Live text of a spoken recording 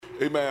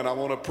Amen. I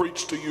want to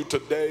preach to you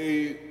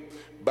today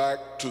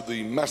back to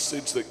the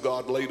message that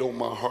God laid on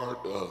my heart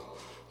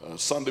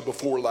Sunday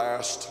before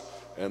last,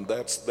 and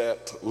that's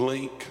that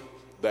link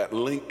that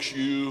links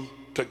you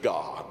to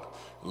God.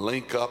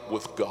 Link up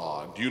with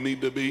God. You need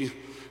to be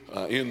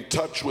in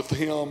touch with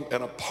Him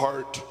and a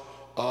part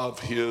of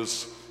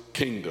His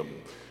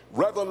kingdom.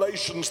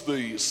 Revelations,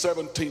 the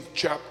 17th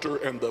chapter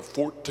and the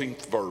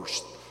 14th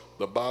verse,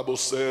 the Bible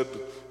said,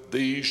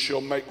 "These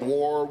shall make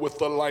war with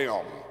the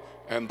Lamb,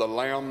 and the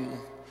Lamb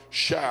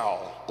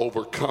shall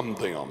overcome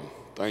them."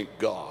 Thank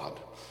God.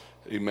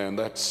 Amen.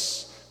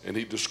 And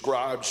he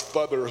describes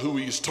further who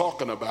he's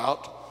talking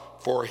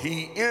about. "For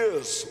he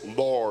is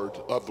Lord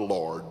of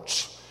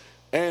lords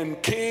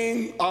and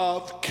King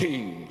of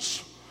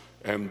kings,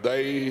 and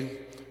they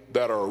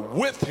that are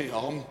with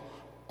him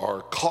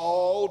are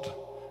called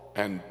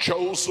and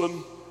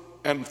chosen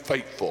and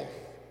faithful."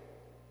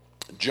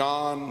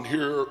 John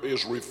here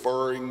is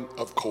referring,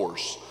 of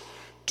course,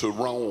 to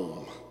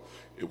Rome,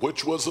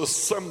 which was a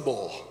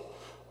symbol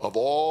of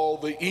all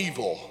the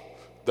evil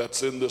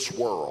that's in this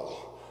world.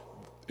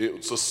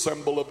 It's a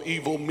symbol of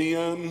evil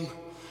men,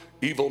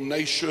 evil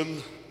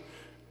nation,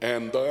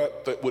 and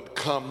that would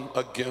come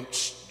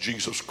against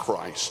Jesus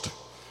Christ.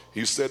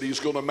 He said he's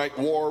going to make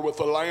war with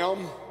the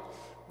Lamb,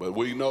 but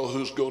we know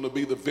who's going to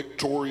be the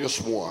victorious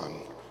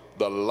one.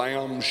 The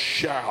Lamb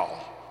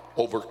shall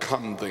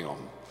overcome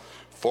them.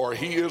 For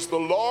he is the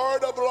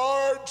Lord of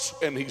lords,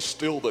 and he's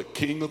still the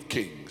King of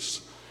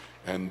kings.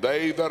 And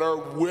they that are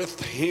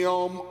with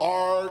him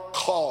are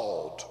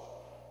called,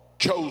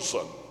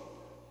 chosen,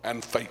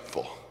 and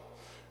faithful.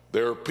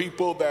 There are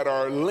people that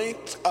are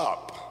linked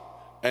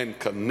up and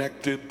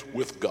connected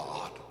with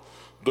God.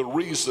 The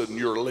reason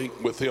you're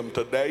linked with him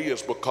today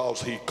is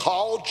because he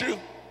called you,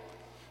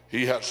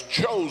 he has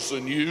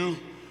chosen you,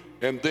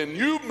 and then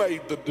you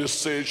made the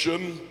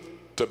decision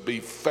to be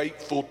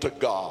faithful to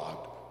God.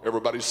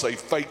 Everybody say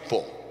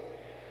faithful.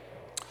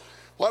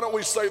 Why don't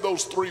we say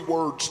those three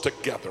words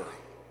together?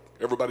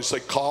 Everybody say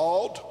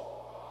called,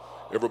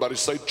 everybody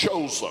say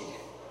chosen,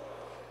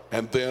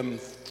 and then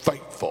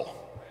faithful.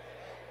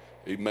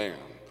 Amen.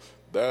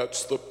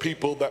 That's the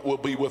people that will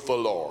be with the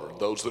Lord,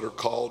 those that are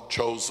called,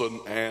 chosen,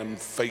 and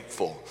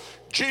faithful.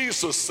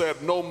 Jesus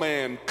said, "No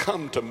man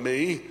come to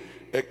me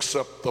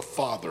except the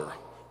Father,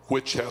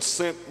 which has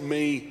sent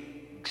me,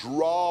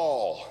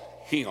 draw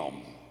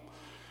him."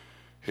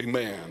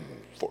 Amen.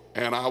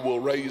 "And I will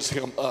raise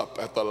him up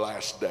at the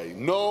last day."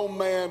 No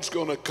man's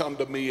going to come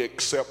to me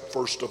except,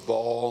 first of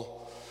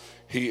all,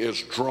 he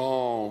is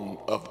drawn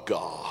of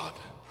God.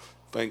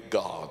 Thank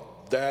God.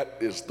 That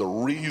is the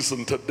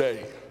reason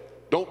today.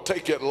 Don't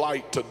take it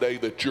light today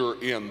that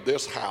you're in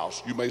this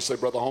house. You may say,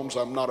 "Brother Holmes,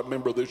 I'm not a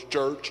member of this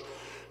church.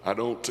 I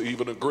don't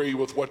even agree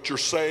with what you're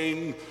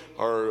saying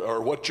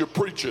or what you're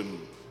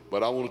preaching."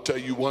 But I want to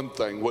tell you one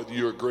thing, whether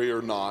you agree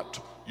or not,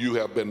 you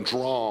have been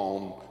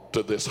drawn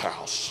to this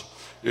house.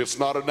 It's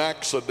not an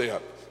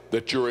accident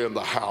that you're in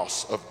the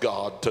house of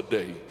God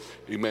today.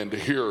 Amen. To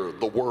hear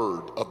the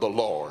word of the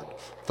Lord.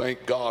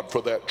 Thank God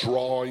for that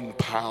drawing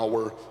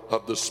power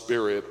of the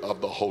Spirit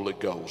of the Holy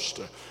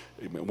Ghost.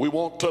 Amen. We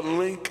want to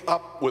link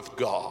up with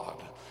God.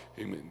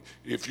 Amen.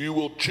 If you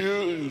will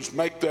choose,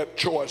 make that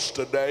choice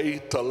today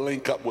to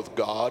link up with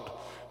God,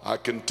 I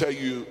can tell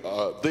you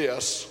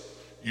this,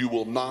 you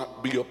will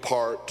not be a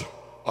part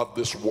of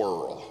this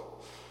world.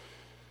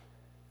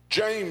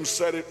 James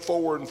said it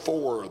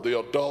 4:4, "The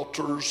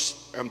adulterers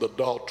and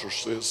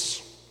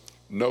adulteresses,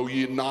 know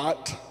ye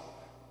not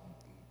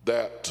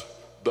that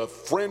the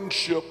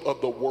friendship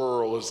of the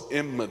world is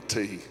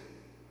enmity?"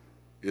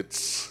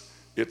 It's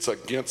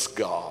against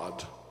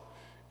God.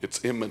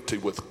 It's enmity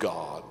with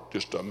God.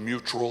 Just a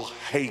mutual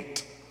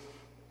hate.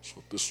 That's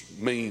what this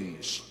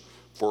means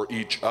for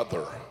each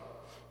other.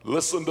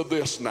 Listen to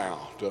this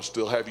now. Do I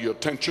still have your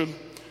attention?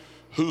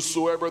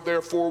 "Whosoever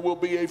therefore will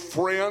be a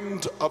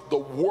friend of the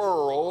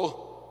world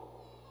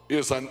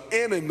is an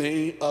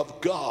enemy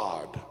of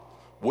God."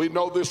 We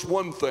know this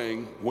one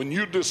thing. When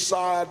you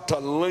decide to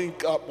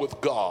link up with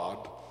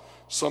God,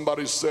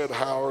 somebody said,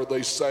 "How are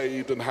they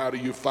saved and how do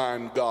you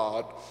find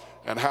God?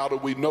 And how do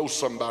we know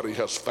somebody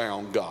has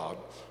found God?"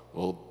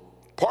 Well,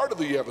 part of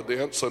the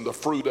evidence and the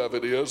fruit of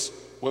it is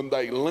when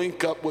they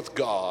link up with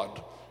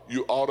God,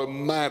 you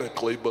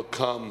automatically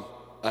become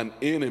an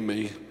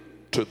enemy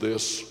to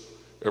this,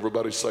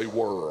 everybody say,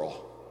 world.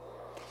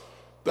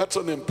 That's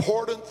an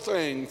important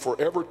thing for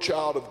every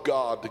child of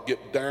God to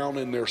get down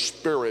in their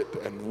spirit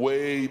and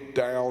way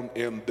down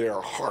in their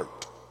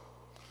heart.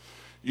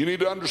 You need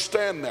to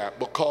understand that,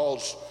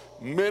 because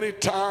many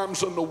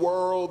times in the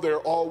world, they're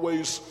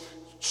always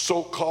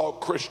so-called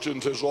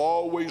Christians is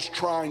always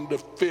trying to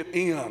fit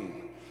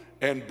in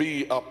and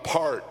be a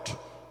part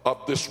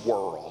of this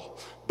world.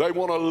 They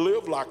want to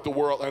live like the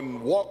world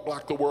and walk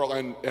like the world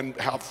and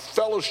have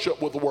fellowship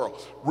with the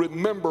world.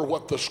 Remember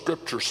what the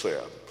scripture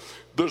said.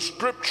 The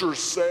scripture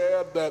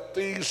said that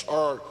these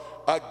are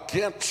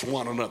against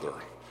one another,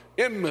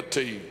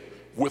 enmity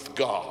with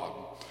God.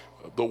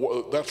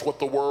 That's what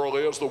the world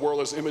is. The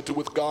world is enmity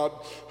with God.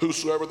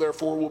 Whosoever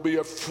therefore will be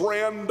a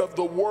friend of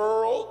the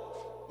world.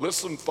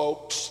 Listen,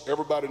 folks,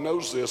 everybody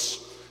knows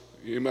this.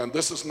 Amen.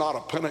 This is not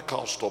a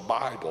Pentecostal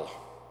Bible.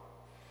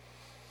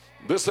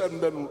 This hadn't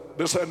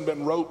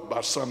been wrote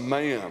by some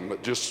man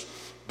that just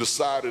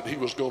decided he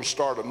was going to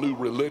start a new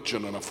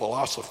religion and a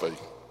philosophy.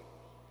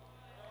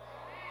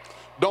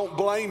 Don't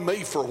blame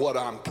me for what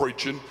I'm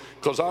preaching,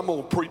 because I'm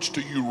going to preach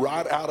to you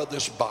right out of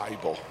this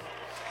Bible.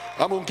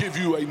 I'm going to give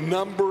you a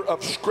number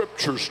of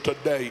scriptures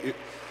today.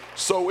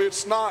 So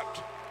it's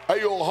not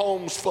A.L.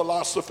 Holmes'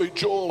 philosophy,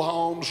 Joel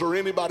Holmes, or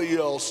anybody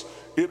else.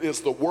 It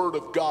is the Word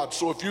of God.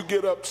 So if you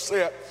get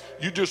upset,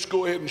 you just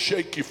go ahead and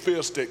shake your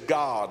fist at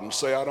God and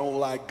say, I don't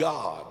like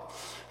God.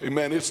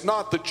 Amen. It's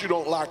not that you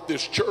don't like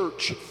this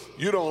church.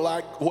 You don't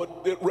like what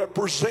it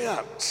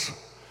represents.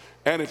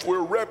 And if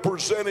we're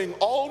representing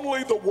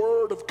only the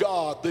Word of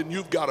God, then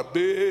you've got a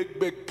big,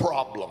 big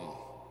problem.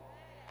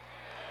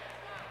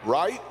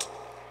 Right?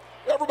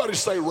 Everybody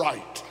say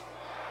right.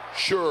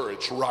 Sure,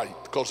 it's right,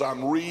 because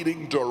I'm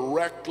reading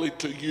directly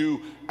to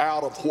you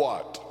out of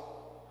what?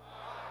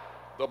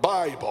 The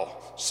Bible.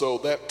 So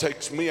that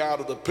takes me out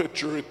of the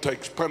picture. It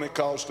takes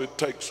Pentecost. It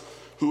takes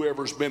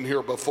whoever's been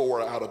here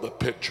before out of the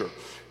picture.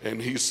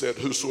 And he said,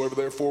 whosoever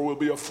therefore will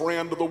be a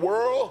friend of the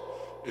world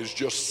is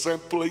just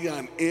simply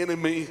an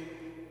enemy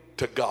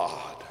to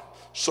God.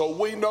 So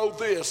we know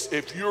this: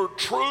 if you're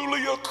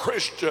truly a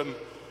Christian,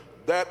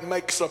 that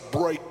makes a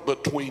break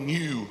between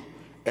you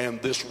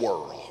and this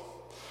world.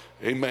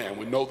 Amen.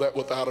 We know that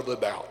without a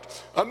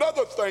doubt.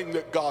 Another thing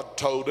that God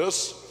told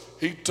us,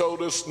 he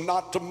told us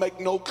not to make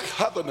no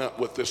covenant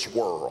with this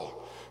world.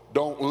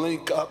 Don't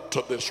link up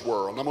to this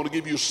world. I'm going to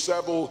give you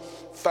several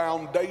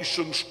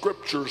foundation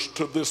scriptures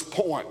to this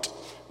point.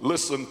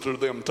 Listen to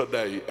them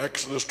today.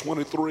 Exodus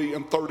 23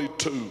 and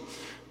 32.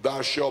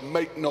 Thou shalt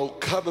make no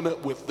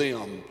covenant with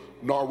them,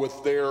 nor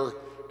with their,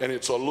 and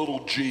it's a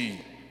little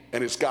g,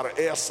 and it's got an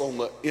S on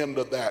the end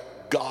of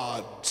that,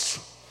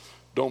 gods.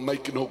 Don't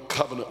make no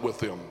covenant with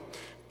them.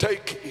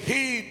 Take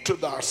heed to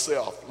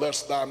thyself,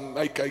 lest thou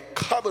make a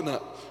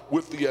covenant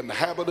with the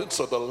inhabitants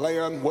of the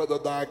land whither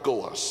thou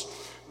goest,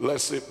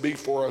 lest it be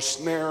for a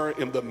snare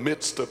in the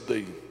midst of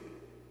thee.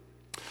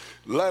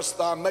 Lest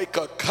thou make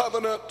a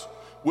covenant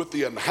with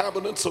the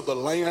inhabitants of the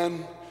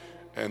land,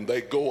 and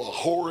they go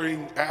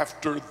a-whoring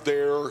after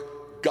their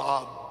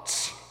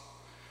gods,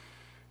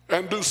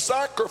 and do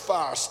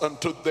sacrifice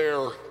unto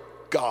their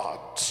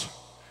gods.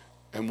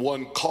 And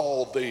one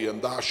call thee,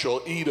 and thou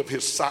shalt eat of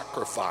his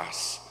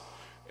sacrifice.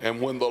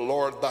 And when the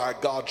Lord thy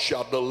God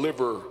shall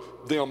deliver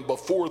them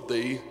before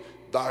thee,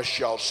 thou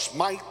shalt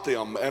smite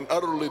them and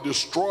utterly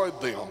destroy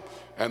them,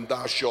 and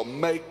thou shalt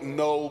make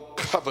no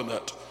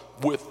covenant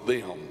with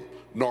them,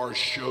 nor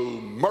show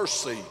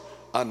mercy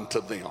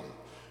unto them.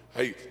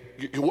 Hey,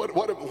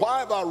 why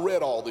have I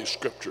read all these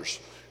scriptures?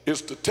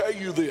 Is to tell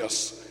you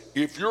this: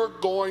 if you're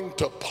going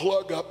to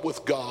plug up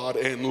with God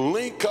and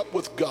link up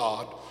with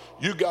God,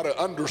 you got to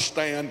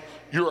understand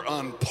you're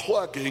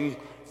unplugging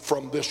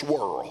from this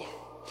world.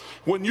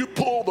 When you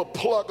pull the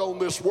plug on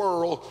this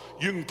world,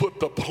 you can put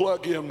the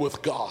plug in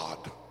with God,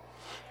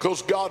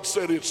 because God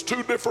said it's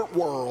two different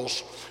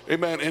worlds.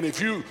 Amen. And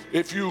if you're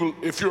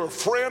a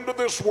friend of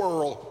this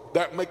world,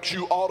 that makes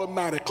you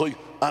automatically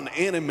an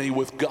enemy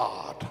with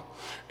God.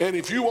 And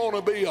if you want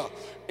to be an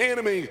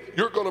enemy,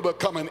 you're going to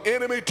become an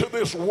enemy to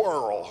this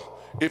world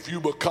if you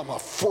become a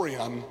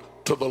friend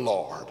to the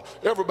Lord.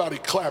 Everybody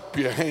clap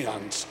your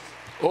hands.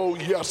 Oh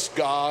yes,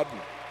 God.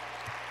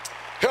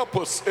 Help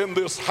us in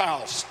this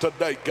house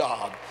today,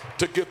 God,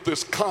 to get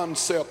this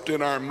concept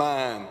in our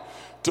mind,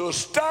 to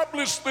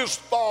establish this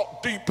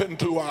thought deep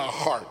into our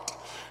heart.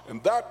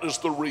 And that is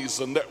the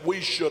reason that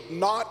we should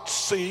not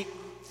seek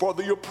for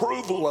the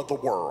approval of the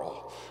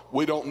world.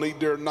 We don't need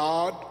their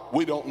nod.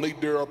 We don't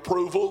need their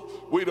approval.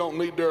 We don't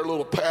need their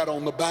little pat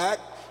on the back.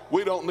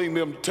 We don't need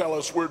them to tell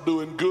us we're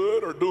doing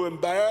good or doing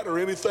bad or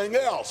anything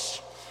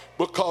else,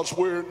 because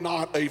we're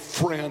not a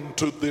friend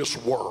to this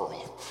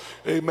world.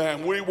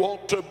 Amen. We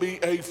want to be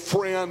a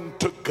friend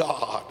to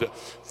God.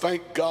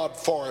 Thank God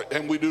for it.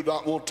 And we do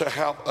not want to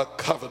have a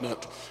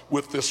covenant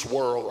with this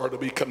world or to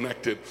be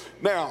connected.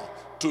 Now,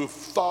 to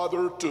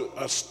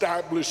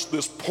establish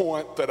this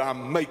point that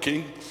I'm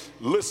making,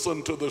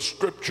 listen to the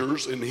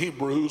scriptures in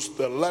Hebrews,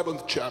 the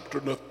 11th chapter,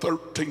 and the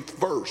 13th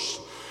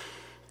verse.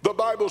 The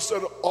Bible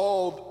said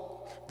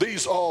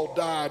these all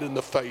died in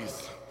the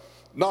faith,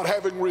 not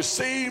having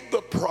received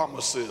the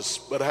promises,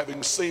 but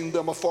having seen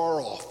them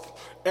afar off,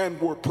 and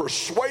were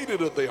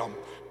persuaded of them,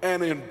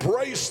 and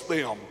embraced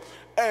them,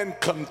 and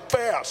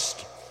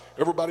confessed.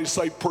 Everybody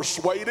say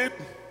persuaded.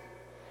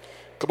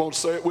 Come on,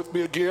 say it with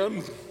me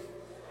again.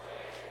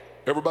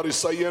 Everybody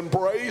say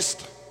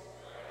embraced.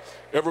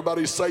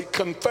 Everybody say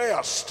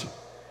confessed.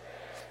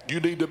 You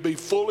need to be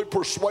fully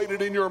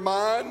persuaded in your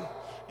mind.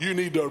 You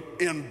need to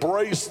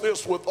embrace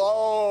this with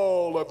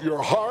all of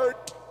your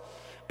heart.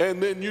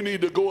 And then you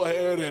need to go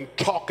ahead and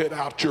talk it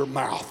out your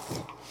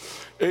mouth.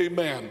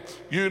 Amen.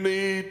 You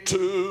need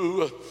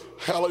to,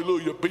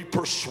 hallelujah, be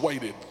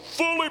persuaded.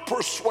 Fully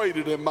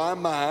persuaded in my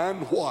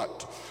mind,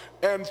 what?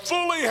 And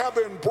fully have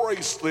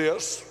embraced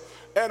this,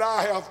 and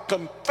I have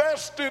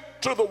confessed it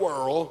to the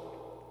world.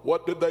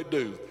 What did they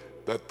do?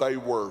 That they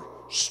were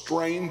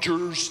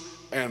strangers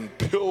and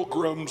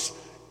pilgrims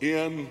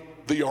in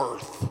the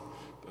earth.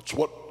 That's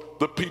what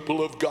the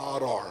people of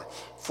God are.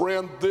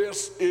 Friend,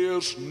 this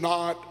is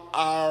not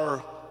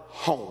our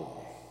home.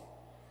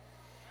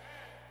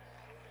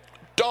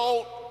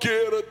 Don't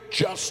get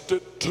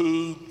adjusted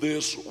to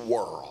this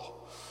world.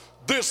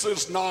 This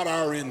is not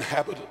our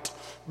inhabitant.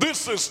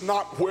 This is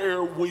not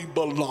where we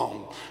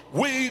belong.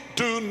 We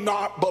do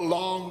not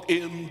belong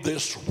in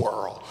this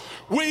world.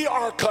 We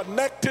are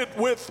connected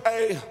with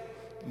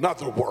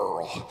another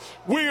world.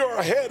 We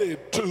are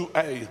headed to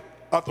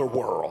another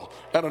world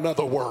and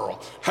another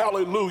world.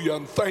 Hallelujah,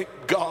 and thank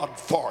God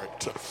for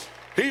it.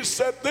 He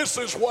said this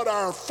is what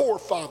our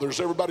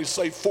forefathers, everybody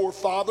say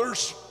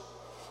forefathers.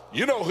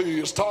 You know who he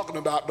was talking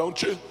about,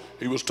 don't you?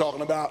 He was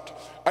talking about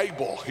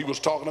Abel. He was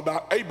talking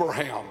about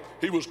Abraham.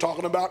 He was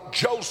talking about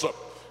Joseph.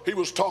 He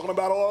was talking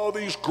about all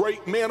these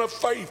great men of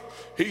faith.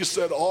 He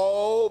said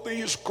all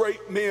these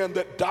great men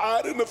that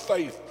died in the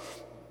faith,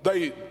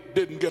 they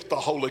didn't get the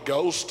Holy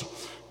Ghost,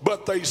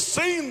 but they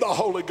seen the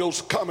Holy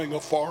Ghost coming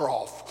afar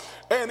off.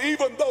 And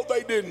even though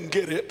they didn't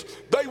get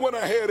it, they went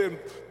ahead and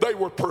they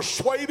were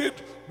persuaded,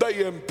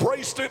 they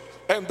embraced it,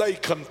 and they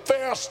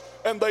confessed,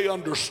 and they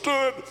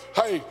understood,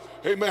 hey,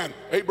 amen,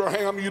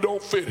 Abraham, you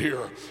don't fit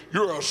here.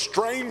 You're a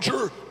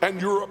stranger and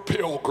you're a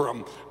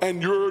pilgrim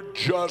and you're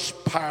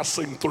just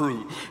passing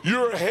through.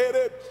 You're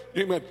headed,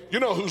 amen. You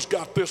know who's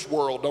got this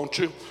world, don't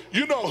you?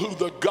 You know who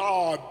the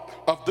God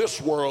of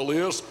this world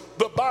is.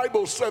 The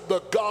Bible said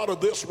the God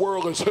of this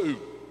world is who?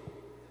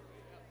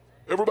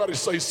 Everybody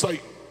say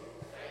Satan.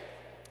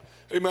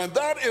 Amen.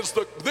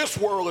 This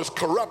world is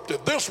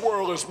corrupted. This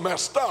world is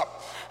messed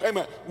up.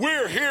 Amen.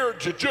 We're here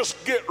to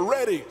just get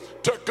ready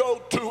to go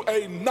to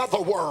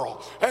another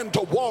world and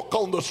to walk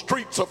on the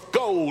streets of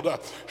gold.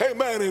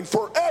 Amen. And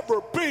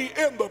forever be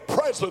in the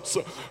presence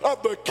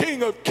of the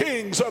King of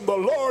Kings and the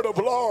Lord of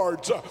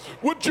Lords.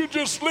 Would you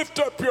just lift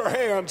up your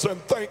hands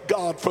and thank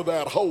God for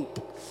that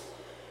hope?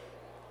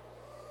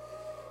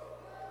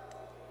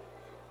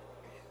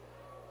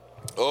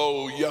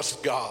 Oh, yes,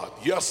 God.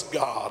 Yes,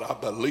 God. I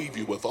believe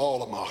you with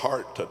all of my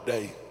heart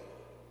today.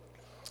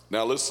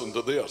 Now listen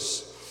to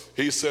this.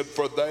 He said,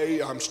 for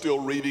they, I'm still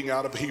reading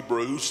out of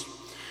Hebrews,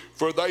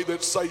 for they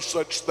that say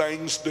such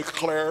things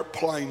declare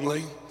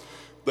plainly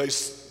they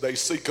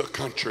seek a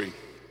country.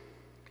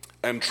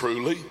 And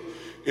truly,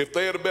 if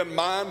they had been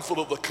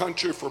mindful of the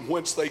country from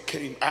whence they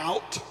came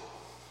out,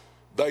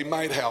 they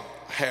might have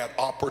had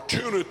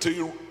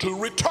opportunity to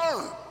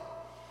return.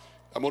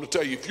 I'm going to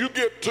tell you, if you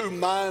get too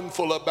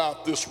mindful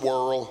about this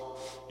world,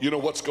 you know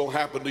what's going to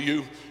happen to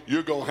you?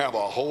 You're going to have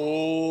a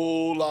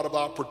whole lot of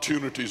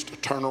opportunities to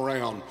turn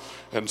around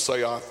and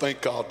say, I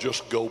think I'll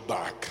just go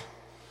back.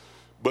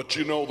 But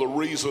you know the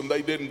reason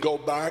they didn't go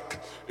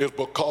back is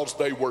because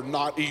they were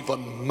not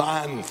even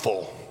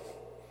mindful.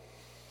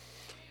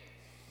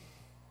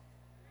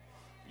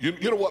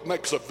 You know what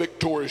makes a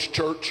victorious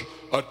church?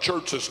 A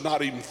church that's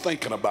not even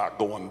thinking about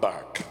going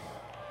back.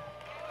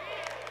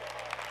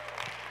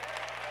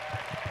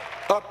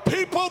 A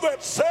people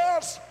that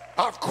says,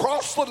 I've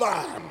crossed the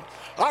line.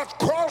 I've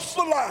crossed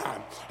the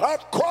line.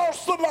 I've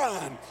crossed the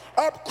line.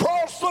 I've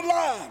crossed the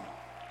line.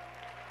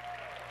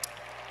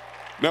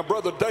 Now,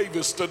 Brother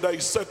Davis today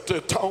set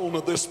the tone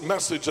of this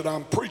message that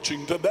I'm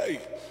preaching today.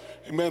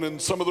 Amen.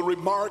 And some of the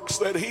remarks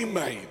that he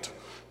made.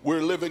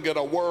 We're living in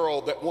a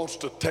world that wants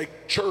to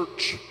take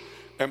church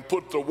and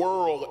put the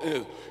world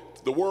in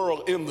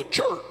the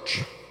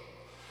church.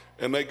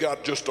 And they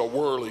got just a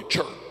worldly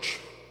church.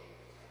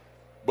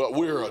 But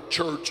we're a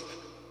church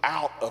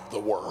out of the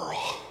world.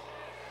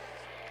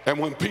 And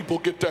when people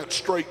get that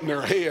straight in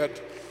their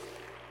head,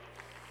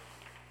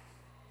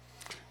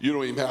 you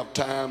don't even have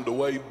time to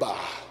wave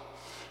by.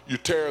 You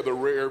tear the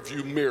rear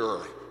view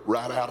mirror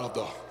right out of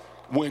the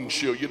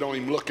windshield. You don't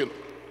even look at,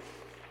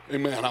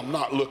 amen, I'm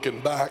not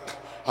looking back.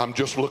 I'm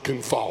just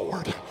looking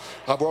forward.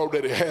 I've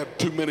already had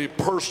too many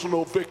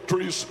personal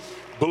victories,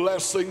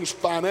 blessings,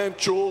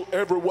 financial,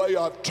 every way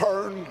I've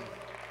turned.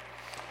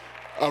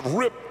 I've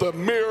ripped the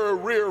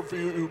rear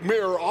view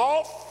mirror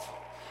off.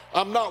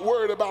 I'm not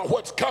worried about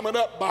what's coming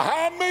up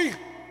behind me.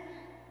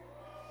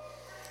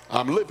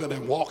 I'm living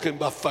and walking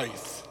by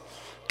faith.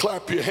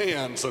 Clap your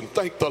hands and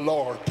thank the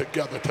Lord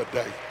together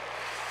today.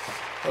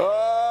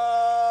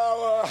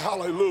 Oh,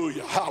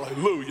 hallelujah,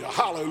 hallelujah,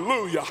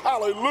 hallelujah,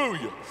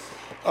 hallelujah.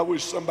 I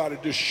wish somebody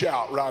just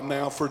shout right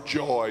now for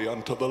joy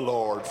unto the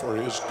Lord for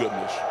his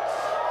goodness.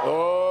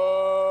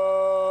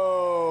 Oh,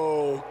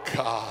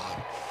 God.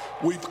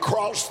 We've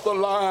crossed the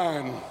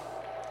line.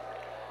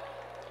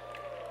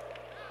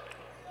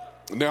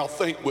 Now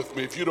think with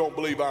me, if you don't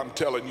believe I'm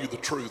telling you the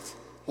truth,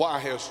 why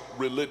has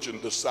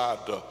religion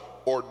decided to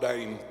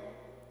ordain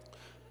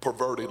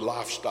perverted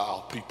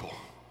lifestyle people,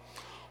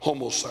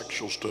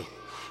 homosexuals, to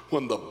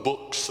when the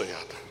book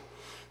said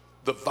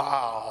the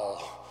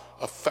vile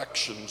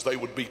affections they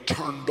would be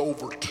turned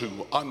over to,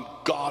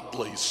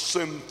 ungodly,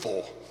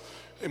 sinful.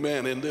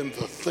 Amen. And then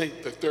to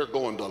think that they're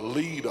going to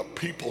lead a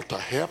people to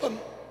heaven.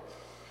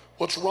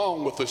 What's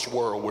wrong with this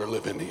world we're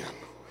living in?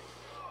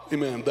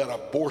 Amen. That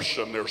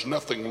abortion, there's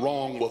nothing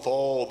wrong with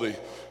all the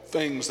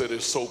things that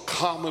is so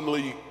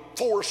commonly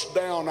forced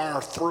down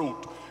our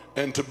throat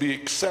and to be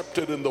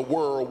accepted in the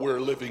world we're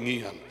living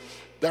in.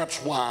 That's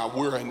why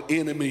we're an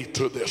enemy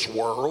to this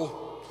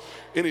world.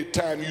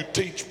 Anytime you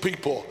teach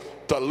people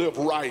to live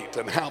right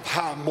and have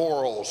high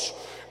morals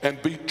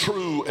and be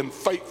true and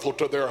faithful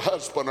to their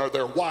husband or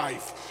their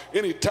wife,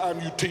 anytime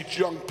you teach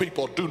young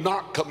people, do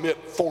not commit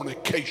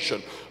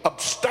fornication,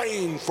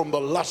 abstain from the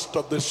lust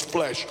of this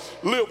flesh,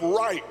 live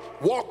right,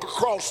 walk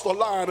across the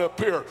line up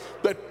here,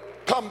 that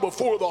come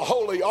before the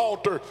holy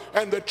altar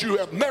and that you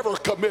have never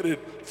committed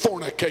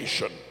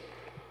fornication.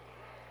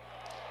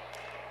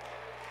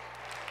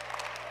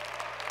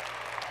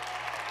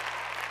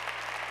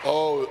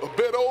 Oh, a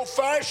bit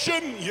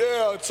old-fashioned?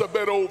 Yeah, it's a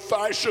bit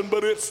old-fashioned,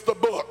 but it's the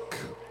book.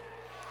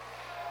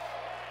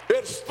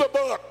 It's the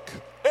book.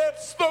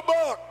 It's the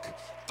book.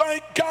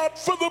 Thank God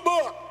for the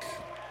book.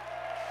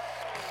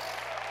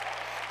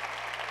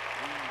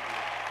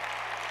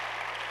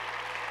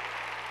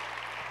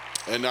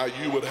 And now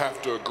you would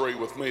have to agree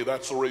with me.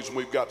 That's the reason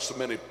we've got so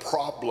many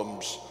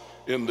problems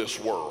in this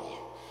world.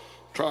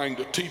 Trying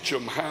to teach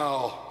them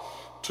how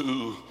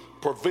to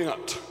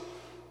prevent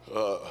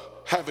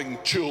having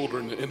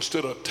children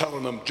instead of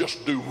telling them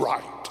just do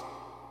right.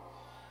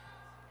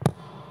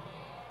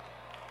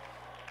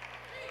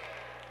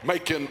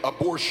 Making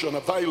abortion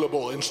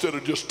available instead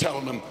of just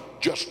telling them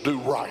just do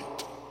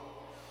right.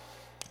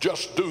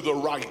 Just do the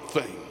right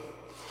thing.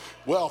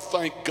 Well,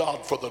 thank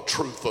God for the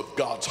truth of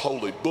God's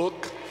holy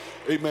book.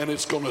 Amen.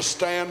 It's going to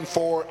stand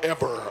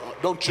forever.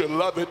 Don't you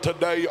love it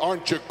today?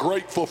 Aren't you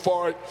grateful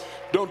for it?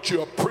 Don't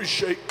you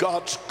appreciate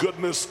God's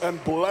goodness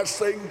and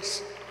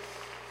blessings?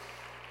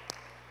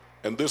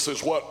 And this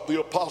is what the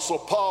Apostle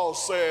Paul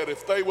said.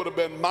 If they would have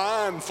been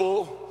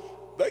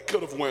mindful, they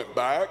could have went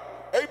back.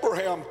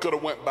 Abraham could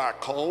have went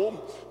back home.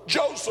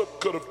 Joseph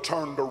could have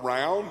turned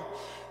around.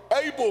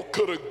 Abel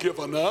could have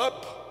given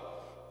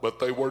up. But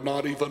they were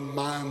not even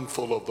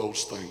mindful of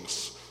those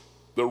things.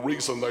 The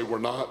reason they were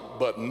not,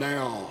 but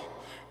now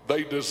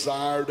they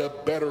desired a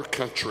better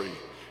country,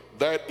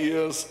 that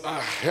is a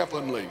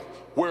heavenly.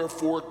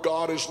 Wherefore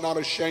God is not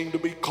ashamed to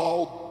be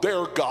called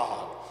their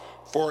God,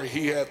 for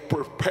he hath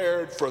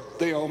prepared for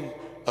them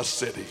a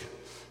city.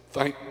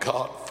 Thank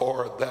God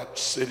for that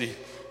city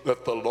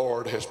that the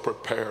Lord has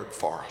prepared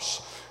for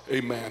us.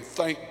 Amen.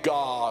 Thank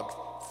God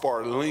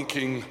for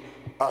linking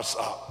us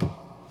up.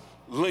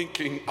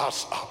 Linking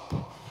us up.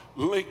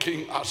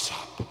 Linking us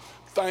up.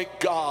 Thank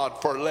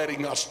God for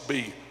letting us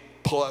be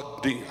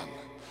plugged in.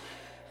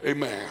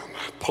 Amen.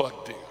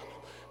 Plugged in.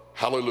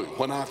 Hallelujah.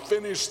 When I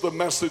finished the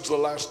message the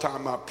last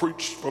time I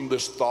preached from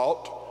this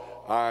thought,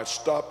 I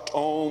stopped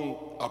on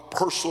a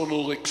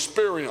personal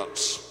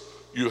experience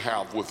you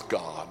have with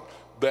God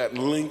that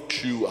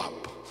links you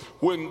up.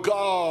 When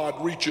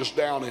God reaches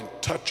down and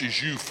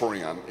touches you,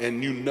 friend,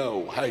 and you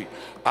know, hey,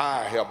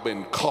 I have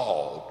been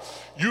called.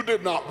 You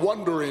did not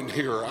wander in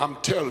here. I'm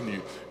telling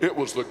you, it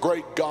was the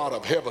great God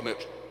of heaven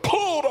that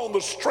pulled on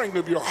the string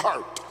of your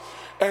heart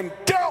and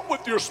dealt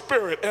with your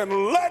spirit and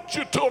led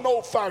you to an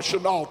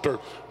old-fashioned altar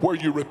where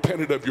you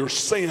repented of your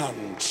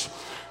sins.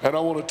 And I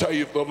want to tell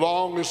you, the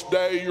longest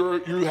day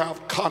you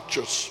have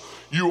conscious,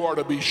 you are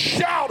to be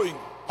shouting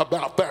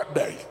about that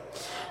day.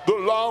 The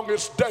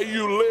longest day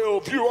you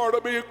live, you are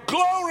to be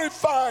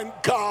glorifying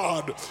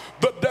God.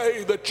 The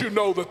day that you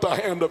know that the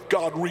hand of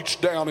God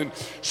reached down and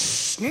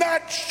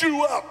snatched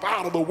you up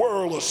out of the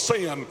world of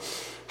sin.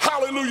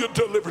 Hallelujah,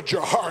 delivered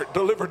your heart,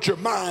 delivered your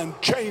mind,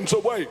 chains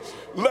away.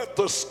 Let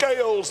the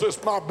scales,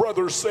 as my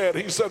brother said,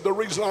 he said the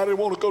reason I didn't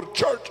want to go to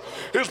church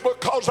is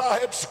because I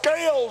had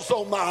scales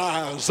on my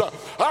eyes.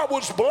 I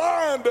was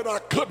blind and I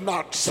could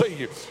not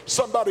see.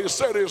 Somebody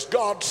said, is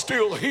God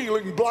still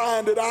healing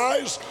blinded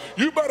eyes?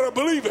 You better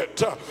believe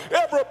it.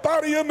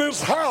 Everybody in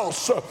this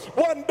house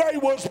one day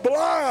was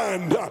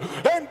blind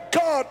and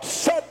God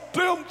set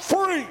them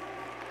free.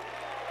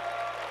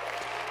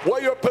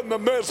 Way up in the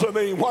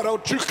mezzanine, why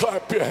don't you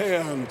clap your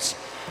hands?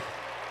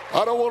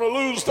 I don't want to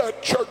lose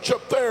that church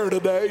up there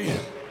today.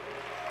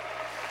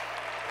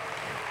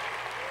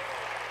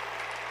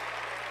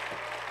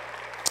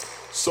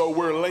 So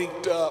we're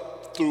linked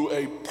up through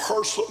a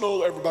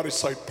personal, everybody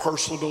say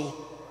personal,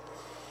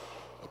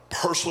 a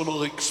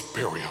personal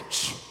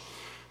experience.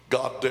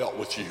 God dealt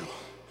with you.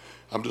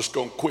 I'm just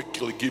going to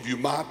quickly give you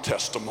my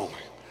testimony.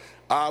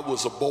 I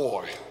was a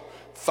boy,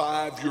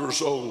 5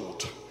 years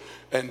old.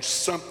 And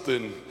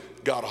something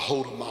got a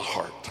hold of my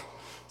heart.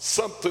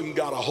 Something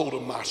got a hold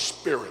of my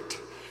spirit.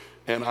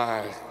 And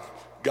I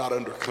got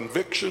under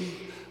conviction.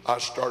 I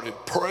started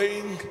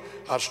praying.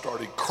 I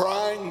started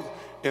crying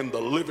in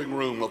the living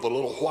room of a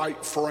little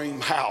white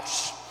frame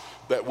house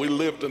that we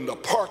lived in the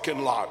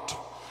parking lot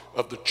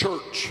of the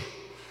church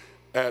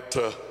at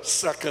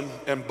 2nd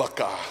and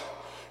Buckeye.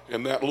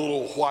 in that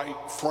little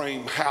white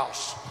frame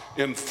house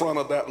in front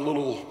of that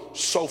little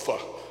sofa.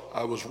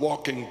 I was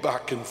walking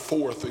back and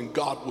forth, and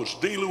God was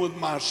dealing with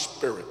my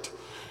spirit.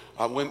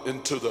 I went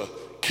into the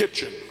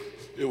kitchen.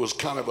 It was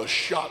kind of a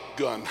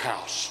shotgun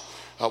house.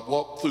 I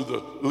walked through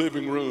the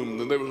living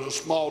room, and there was a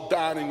small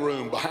dining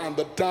room. Behind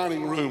the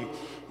dining room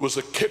was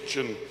a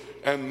kitchen,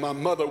 and my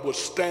mother was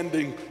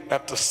standing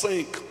at the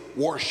sink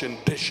washing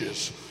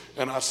dishes.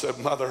 And I said,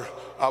 "Mother,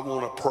 I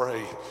want to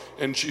pray."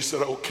 And she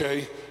said,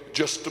 "Okay,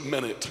 just a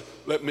minute.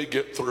 Let me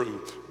get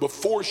through."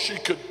 Before she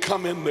could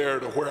come in there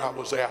to where I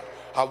was at,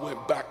 I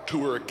went back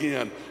to her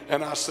again,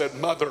 and I said,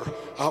 "Mother,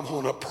 I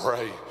want to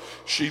pray."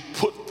 She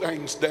put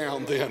things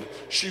down then.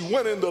 She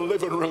went in the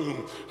living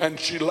room, and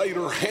she laid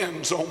her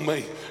hands on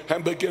me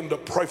and began to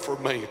pray for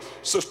me.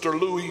 Sister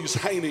Louise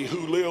Haney,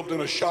 who lived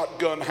in a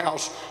shotgun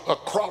house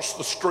across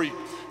the street,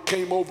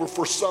 came over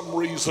for some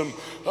reason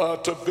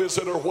to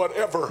visit or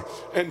whatever,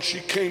 and she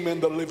came in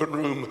the living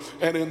room,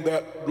 and in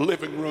that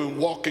living room,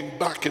 walking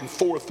back and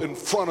forth in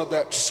front of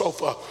that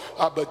sofa,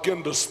 I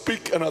began to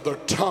speak in other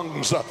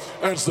tongues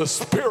as the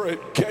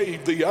Spirit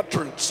gave the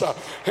utterance.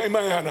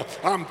 Amen.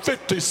 I'm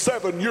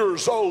 57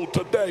 years old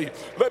today.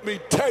 Let me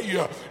tell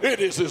you, it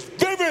is as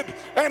vivid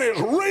and as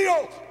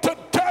real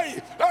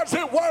today as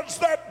it was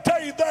that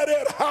day that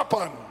it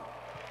happened.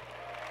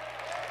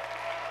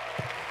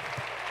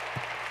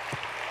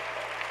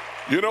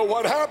 You know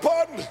what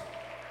happened?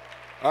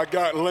 I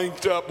got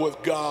linked up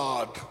with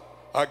God.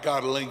 I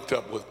got linked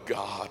up with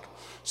God.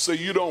 See,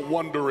 you don't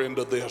wander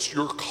into this.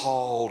 You're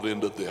called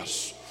into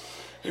this.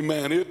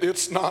 Amen.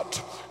 It's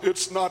not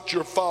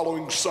you're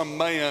following some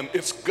man.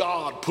 It's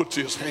God puts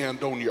his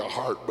hand on your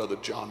heart, Brother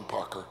John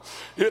Parker.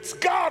 It's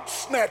God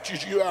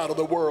snatches you out of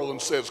the world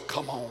and says,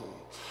 "Come on."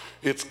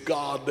 It's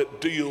God that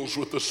deals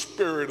with the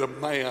spirit of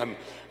man,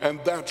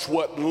 and that's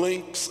what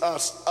links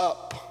us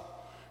up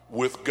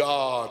with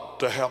God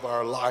to have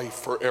our life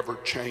forever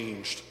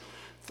changed.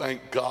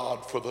 Thank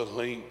God for the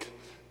link,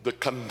 the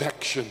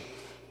connection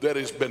that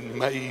has been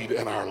made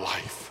in our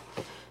life.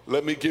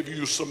 Let me give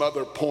you some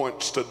other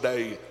points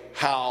today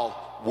how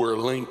we're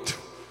linked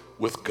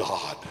with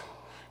God.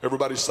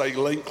 Everybody say,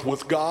 linked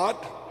with God.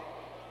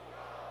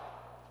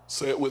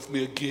 Say it with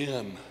me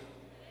again.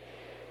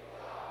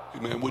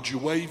 Amen. Would you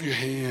wave your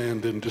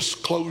hand and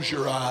just close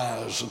your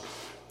eyes and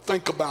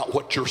think about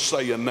what you're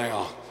saying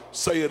now?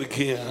 Say it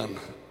again.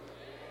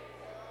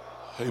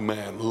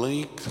 Amen.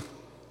 Linked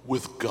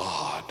with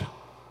God.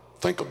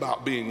 Think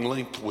about being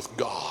linked with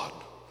God.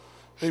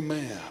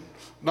 Amen.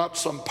 Not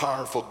some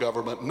powerful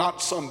government,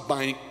 not some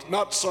bank,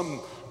 not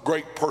some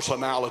great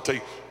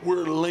personality.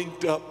 We're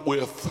linked up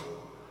with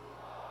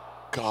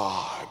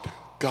God.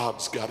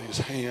 God's got his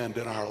hand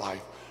in our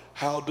life.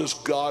 How does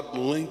God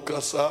link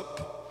us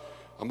up?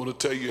 I'm going to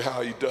tell you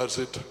how he does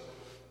it.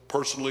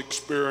 Personal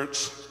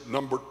experience.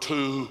 Number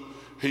 2,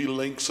 he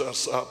links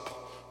us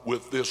up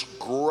with this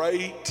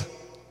great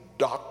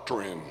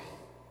doctrine.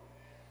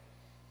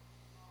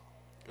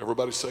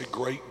 Everybody say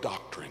great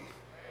doctrine.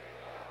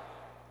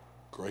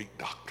 Great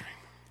doctrine.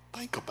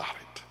 Think about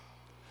it.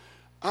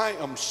 I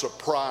am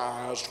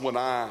surprised when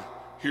I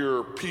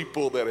hear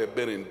people that have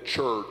been in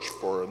church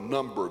for a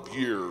number of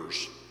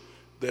years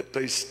that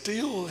they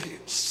still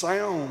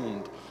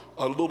sound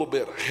a little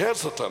bit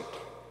hesitant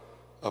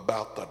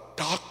about the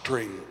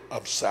doctrine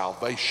of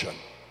salvation.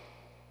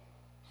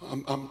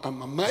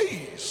 I'm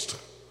amazed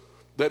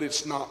that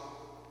it's not,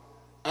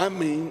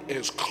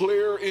 as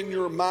clear in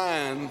your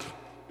mind.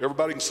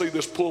 Everybody can see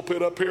this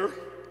pulpit up here?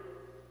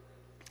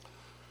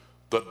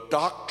 The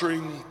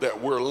doctrine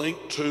that we're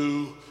linked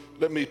to,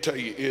 let me tell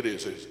you,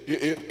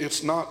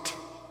 it's not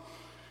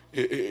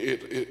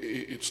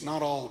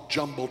all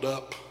jumbled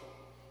up.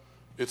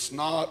 It's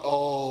not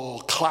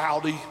all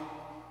cloudy.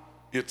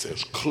 It's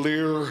as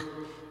clear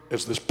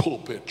as this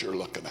pulpit you're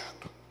looking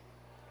at.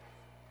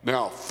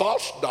 Now,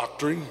 false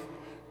doctrine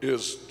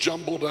is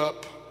jumbled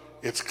up,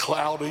 it's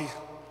cloudy,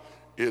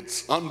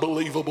 it's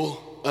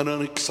unbelievable and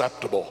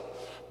unacceptable.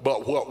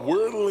 But what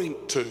we're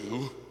linked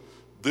to,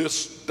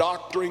 this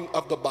doctrine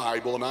of the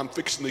Bible, and I'm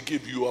fixing to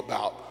give you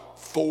about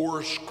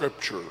 4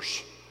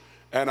 scriptures.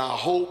 And I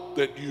hope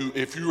that you,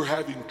 if you're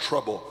having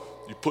trouble,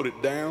 you put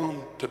it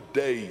down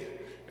today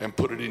and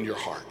put it in your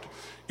heart.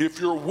 If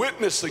you're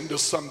witnessing to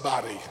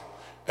somebody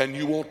and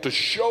you want to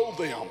show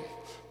them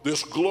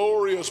this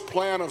glorious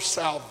plan of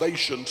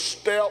salvation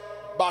step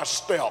by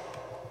step,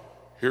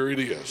 here it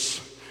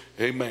is.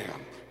 Amen.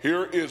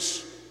 Here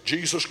is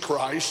Jesus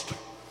Christ.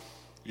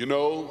 You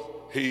know,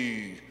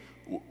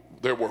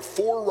 there were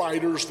 4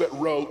 writers that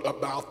wrote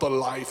about the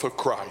life of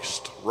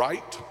Christ,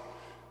 right?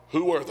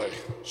 Who were they?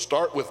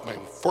 Start with me.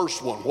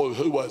 First one,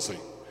 who was he?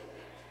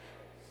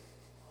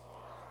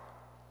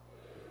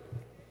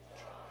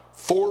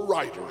 4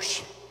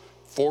 writers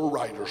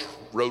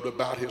wrote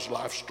about his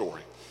life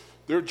story.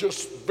 They're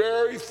just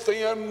very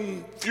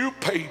thin, few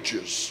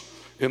pages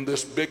in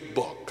this big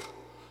book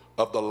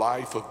of the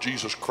life of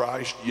Jesus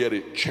Christ, yet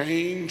it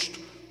changed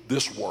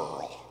this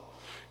world.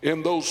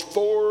 In those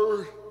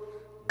 4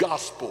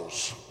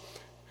 Gospels,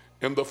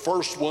 in the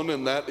first one,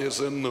 and that is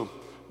in the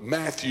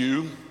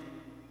Matthew,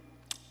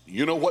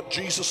 You know what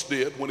Jesus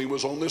did when he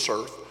was on this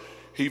earth?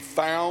 He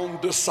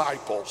found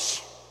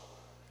disciples.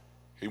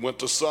 He went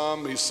to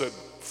some, he said,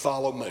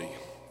 follow me,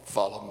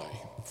 follow me,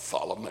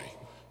 follow me.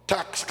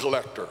 Tax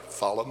collector,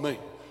 follow me.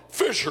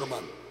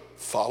 Fisherman,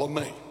 follow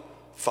me,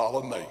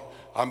 follow me.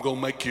 I'm going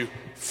to make you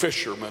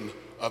fishermen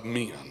of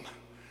men.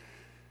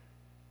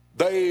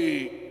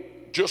 They,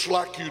 just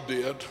like you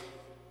did,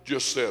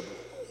 just said,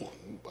 oh,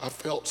 I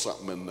felt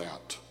something in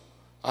that.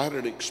 I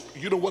had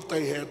you know what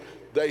they had?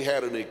 They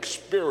had an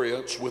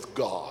experience with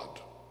God.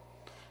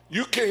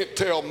 You can't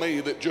tell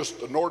me that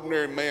just an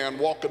ordinary man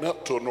walking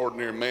up to an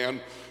ordinary man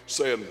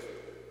saying,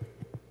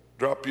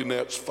 drop your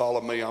nets,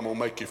 follow me, I'm going to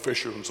make you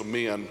fishers of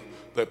men,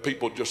 that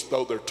people just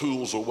throw their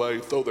tools away,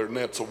 throw their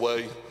nets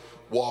away,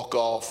 walk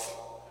off,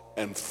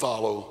 and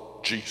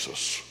follow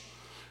Jesus.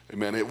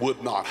 Amen. It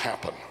would not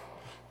happen.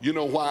 You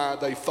know why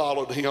they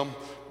followed him?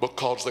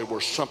 Because there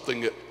was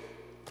something that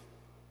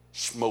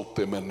smote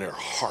them in their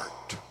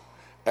heart.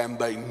 And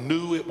they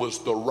knew it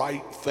was the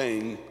right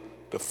thing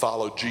to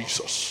follow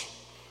Jesus.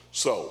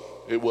 So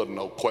it wasn't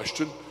no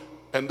question.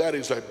 And that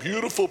is a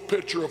beautiful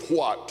picture of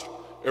what?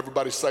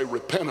 Everybody say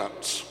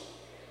repentance.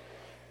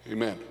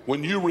 Amen.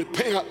 When you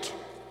repent,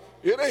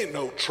 it ain't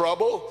no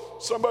trouble.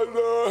 Somebody said,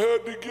 I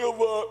had to give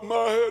up, and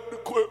I had to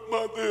quit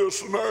my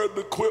this, and I had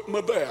to quit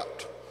my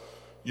that.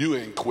 You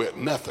ain't quit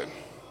nothing,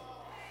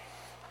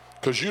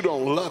 because you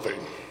don't love him.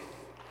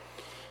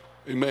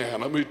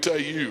 Amen. Let me tell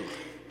you,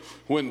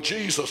 when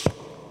Jesus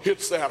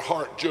hits that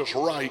heart just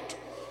right,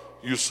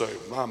 you say,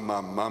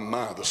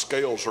 my, the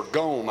scales are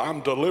gone.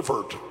 I'm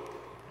delivered.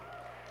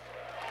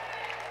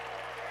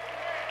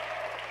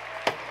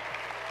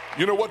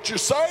 You know what you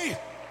say?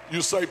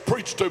 You say,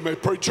 preach to me,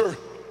 preacher.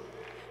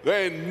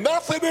 There ain't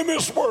nothing in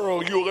this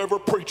world you'll ever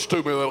preach to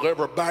me that'll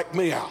ever back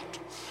me out.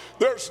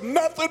 There's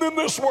nothing in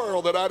this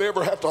world that I'd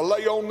ever have to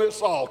lay on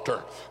this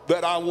altar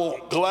that I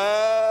won't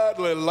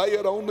gladly lay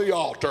it on the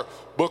altar,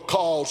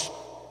 because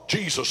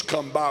Jesus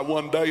come by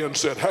one day and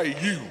said, hey,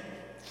 you,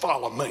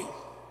 follow me.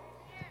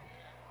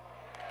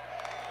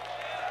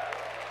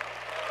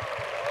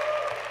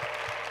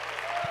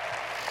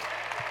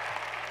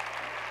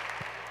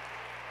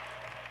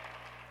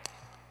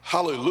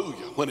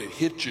 Hallelujah. When it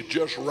hits you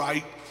just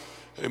right,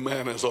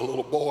 amen, as a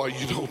little boy,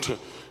 you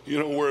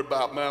don't worry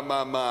about,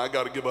 I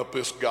got to give up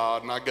this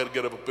God, and I got to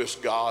get up this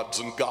gods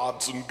and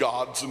gods and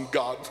gods and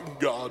gods and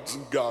gods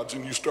and gods,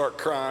 and you start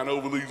crying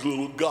over these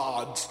little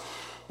gods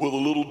with a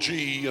little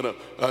G and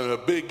a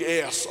big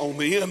S on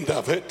the end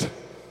of it.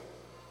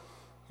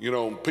 You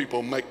know,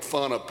 people make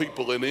fun of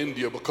people in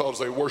India because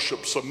they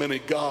worship so many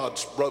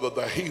gods. Brother,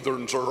 the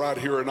heathens are right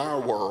here in our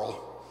world.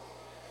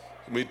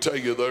 Let me tell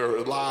you, their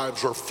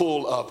lives are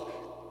full of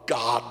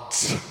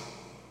gods,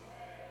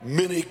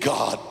 many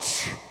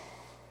gods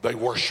they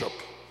worship.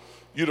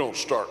 You don't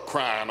start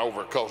crying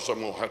over because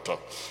I'm going to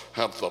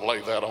have to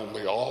lay that on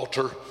the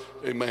altar.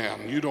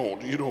 Amen. You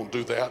don't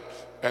do that.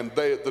 And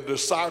the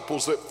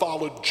disciples that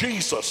followed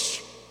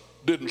Jesus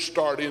didn't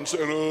start in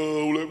saying,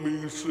 oh, let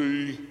me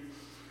see.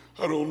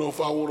 I don't know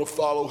if I want to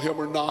follow him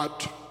or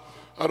not.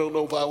 I don't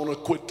know if I want to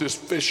quit this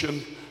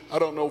fishing. I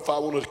don't know if I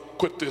want to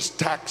quit this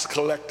tax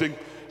collecting.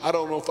 I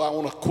don't know if I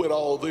want to quit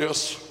all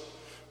this.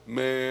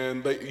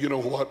 Man, you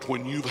know what?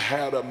 When you've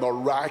had a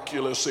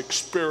miraculous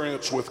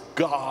experience with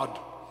God,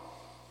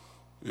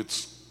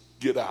 it's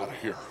get out of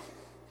here.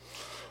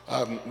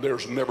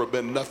 There's never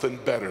been nothing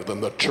better than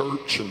the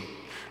church and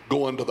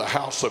going to the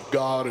house of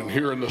God and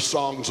hearing the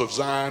songs of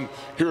Zion,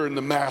 hearing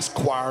the mass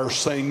choir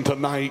sing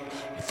tonight,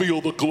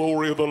 feel the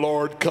glory of the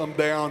Lord come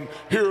down,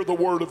 hear the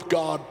word of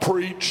God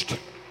preached.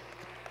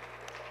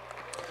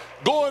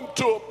 Going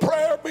to a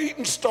prayer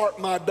meeting, start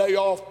my day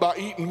off by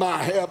eating my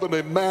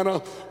heavenly manna,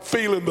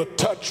 feeling the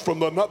touch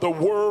from another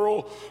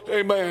world.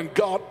 Amen.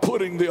 God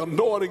putting the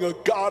anointing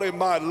of God in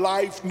my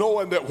life,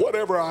 knowing that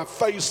whatever I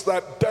face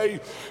that day,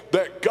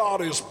 that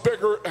God is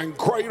bigger and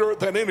greater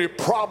than any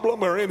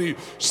problem or any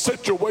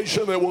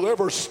situation that will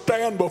ever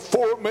stand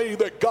before me,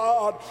 that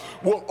God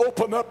will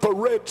open up the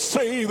Red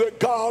Sea, that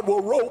God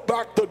will roll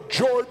back the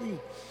Jordan.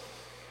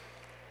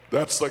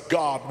 That's the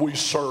God we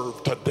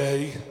serve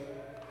today.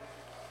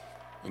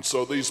 And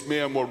so these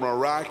men were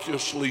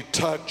miraculously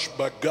touched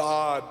by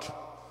God.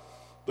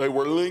 They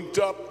were linked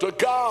up to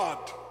God.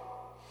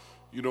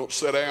 You don't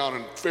sit down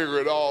and figure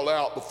it all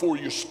out before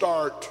you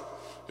start.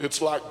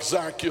 It's like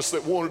Zacchaeus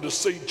that wanted to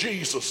see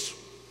Jesus.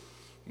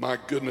 My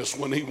goodness,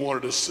 when he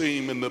wanted to see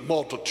him and the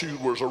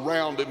multitude was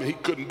around him, he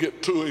couldn't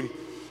get to him.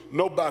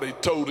 Nobody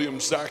told him,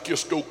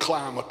 Zacchaeus, go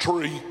climb a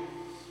tree.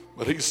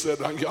 But he said,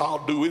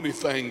 I'll do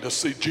anything to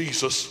see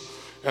Jesus.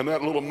 And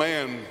that little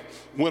man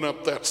went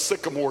up that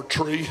sycamore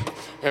tree,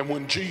 and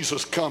when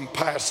Jesus come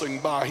passing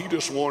by, he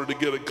just wanted to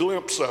get a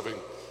glimpse of him.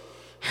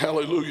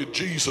 Hallelujah.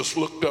 Jesus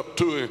looked up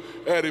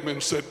at him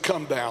and said,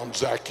 come down,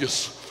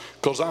 Zacchaeus,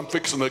 because I'm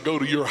fixing to go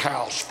to your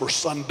house for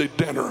Sunday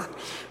dinner.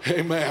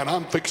 Amen.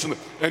 I'm fixing to.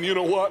 And you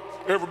know what?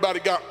 Everybody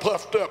got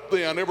puffed up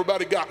then.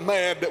 Everybody got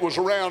mad that was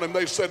around him.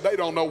 They said they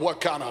don't know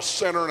what kind of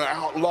sinner and an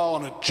outlaw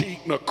and a cheat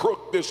and a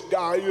crook this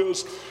guy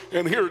is.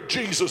 And here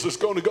Jesus is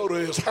going to go to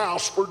his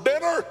house for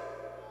dinner.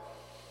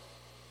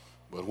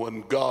 But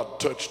when God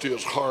touched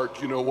his heart,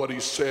 you know what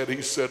he said?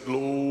 He said,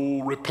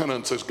 "Lo,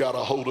 repentance has got a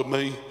hold of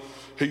me."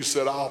 He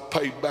said, "I'll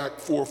pay back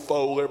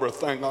fourfold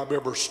everything I've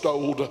ever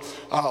stole.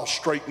 I'll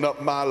straighten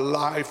up my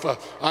life.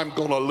 I'm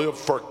going to live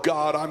for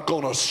God. I'm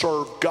going to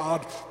serve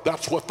God."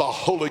 That's what the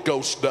Holy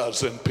Ghost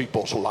does in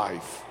people's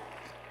life.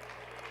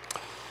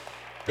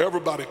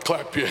 Everybody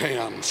clap your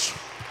hands.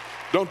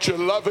 Don't you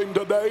love him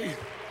today?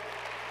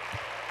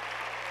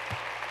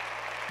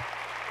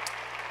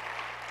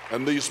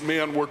 And these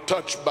men were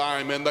touched by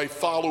him and they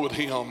followed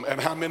him.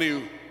 And how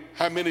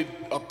many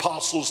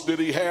apostles did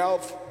he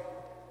have?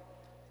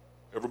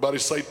 Everybody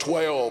say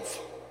 12.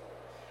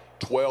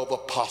 12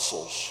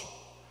 apostles.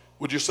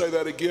 Would you say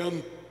that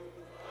again?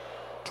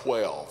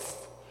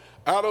 12.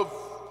 Out of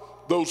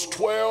those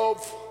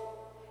 12,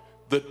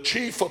 the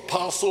chief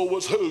apostle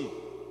was who?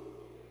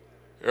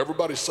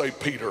 Everybody say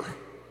Peter.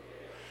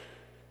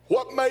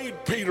 What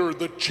made Peter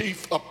the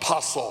chief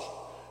apostle?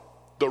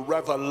 The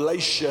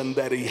revelation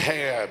that he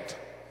had.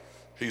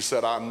 He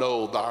said, "I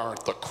know thou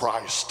art the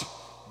Christ,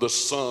 the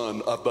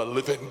Son of the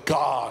living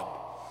God."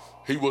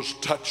 He was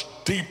touched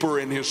deeper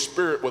in his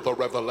spirit with a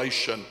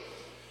revelation.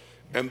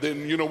 And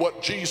then you know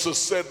what Jesus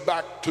said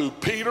back to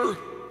Peter?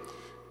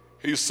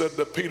 He said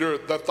to Peter,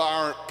 "That thou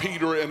art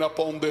Peter, and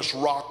upon this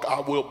rock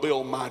I will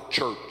build my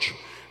church,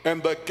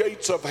 and the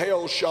gates of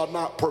hell shall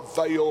not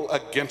prevail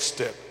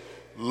against it."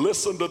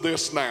 Listen to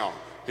this now.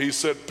 He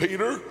said,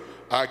 "Peter,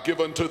 I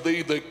give unto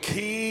thee the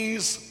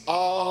keys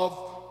of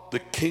the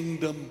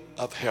kingdom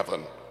of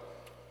heaven."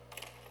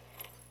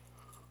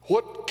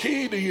 What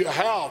key do you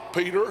have,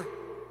 Peter?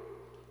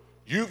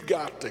 You've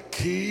got the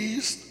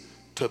keys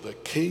to the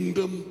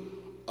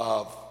kingdom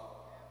of.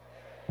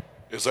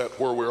 Is that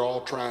where we're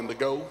all trying to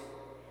go?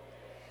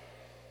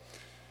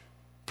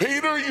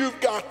 Peter, you've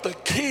got the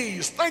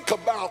keys. Think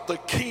about the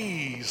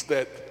keys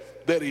that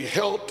he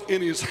held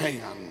in his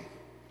hand.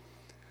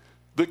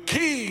 The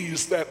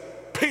keys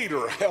that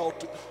Peter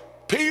held.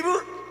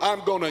 "Peter,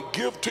 I'm going to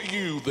give to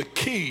you the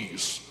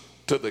keys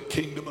to the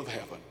kingdom of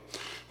heaven.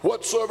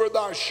 Whatsoever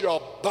thou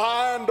shalt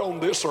bind on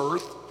this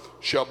earth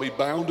shall be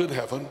bound in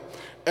heaven,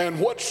 and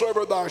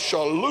whatsoever thou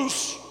shalt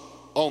loose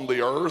on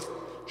the earth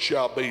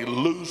shall be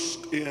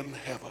loosed in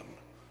heaven."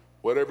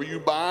 Whatever you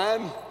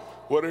bind,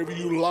 whatever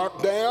you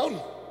lock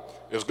down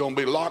is going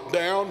to be locked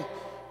down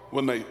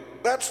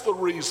that's the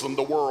reason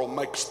the world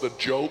makes the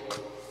joke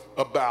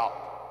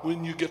about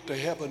when you get to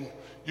heaven,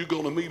 you're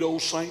going to meet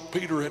old St.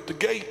 Peter at the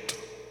gate,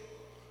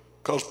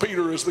 because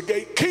Peter is the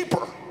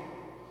gatekeeper.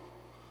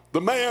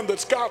 The man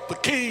that's got the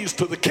keys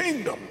to the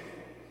kingdom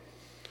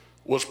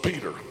was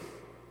Peter.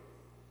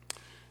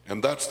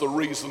 And that's the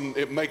reason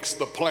it makes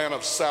the plan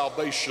of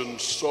salvation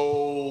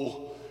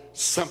so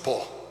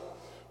simple.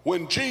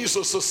 When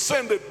Jesus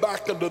ascended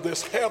back into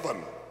this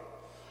heaven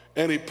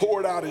and he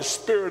poured out his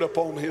Spirit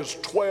upon his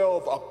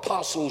 12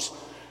 apostles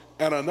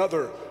and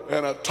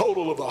a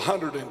total of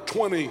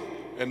 120,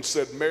 and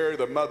said Mary,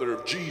 the mother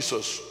of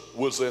Jesus,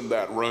 was in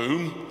that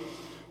room.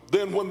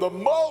 Then when the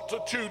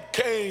multitude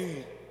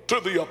came to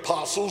the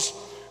apostles,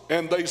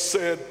 and they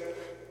said,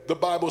 the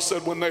Bible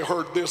said when they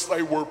heard this,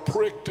 they were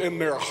pricked in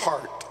their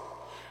heart.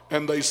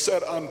 And they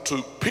said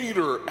unto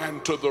Peter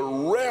and to the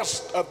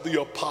rest of the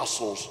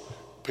apostles,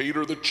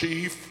 Peter the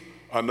chief,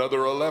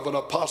 another 11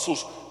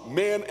 apostles,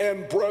 "Men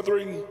and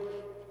brethren,"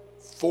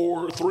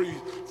 four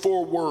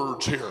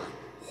words here.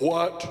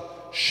 "What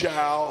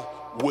shall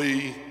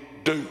we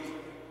do?"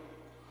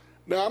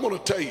 Now I'm going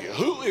to tell you,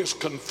 who is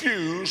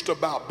confused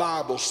about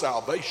Bible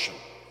salvation?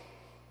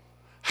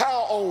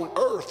 How on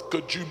earth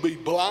could you be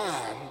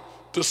blind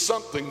to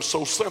something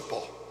so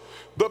simple?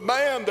 The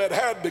man that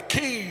had the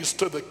keys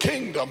to the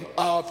kingdom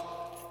of,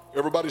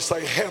 everybody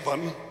say,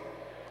 heaven,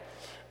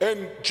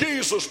 and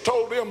Jesus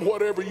told him,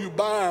 "Whatever you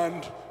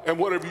bind and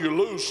whatever you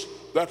loose,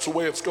 that's the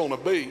way it's going to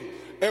be."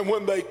 And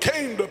when they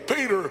came to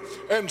Peter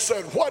and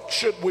said, "What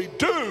should we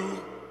do?"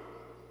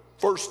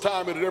 First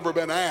time it had ever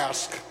been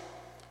asked.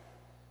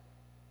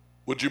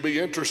 Would you be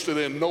interested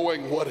in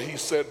knowing what he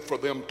said for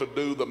them to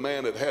do, the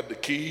man that had the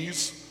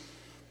keys?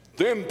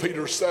 Then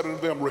Peter said unto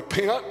them,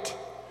 "Repent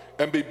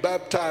and be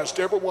baptized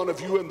every one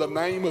of you in the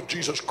name of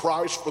Jesus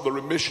Christ for the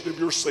remission of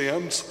your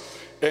sins,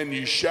 and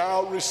ye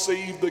shall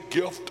receive the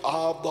gift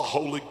of the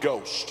Holy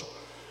Ghost."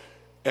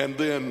 And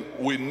then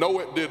we know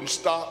it didn't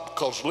stop,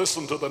 because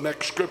listen to the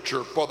next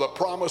scripture. "For the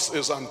promise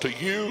is unto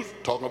you,"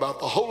 talking about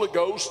the Holy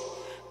Ghost,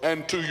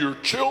 "and to your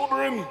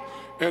children,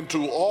 and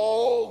to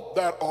all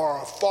that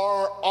are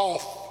far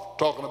off,"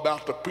 talking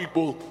about the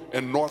people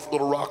in North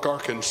Little Rock,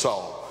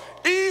 Arkansas,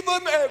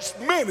 "even as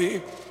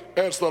many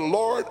as the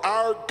Lord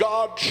our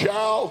God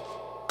shall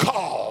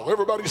call."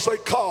 Everybody say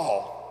call.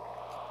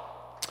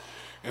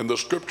 And the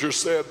scripture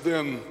said,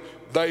 "Then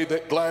they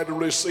that gladly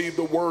received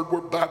the word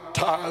were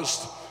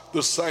baptized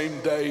the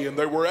same day, and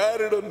there were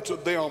added unto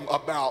them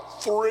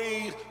about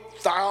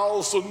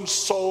 3,000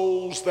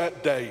 souls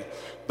that day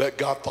that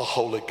got the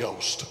Holy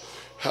Ghost."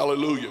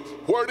 Hallelujah.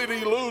 Where did he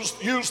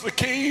use the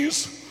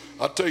keys?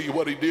 I'll tell you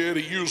what he did.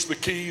 He used the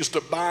keys to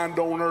bind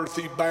on earth.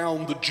 He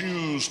bound the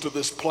Jews to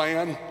this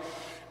plan,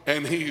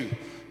 and he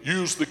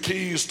used the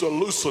keys to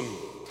loosen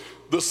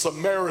the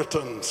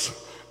Samaritans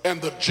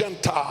and the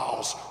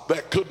Gentiles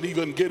that couldn't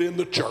even get in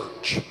the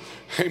church.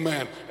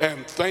 Amen.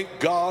 And thank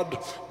God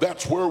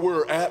that's where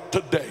we're at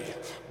today,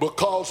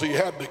 because he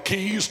had the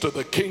keys to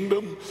the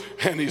kingdom,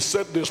 and he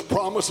said this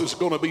promise is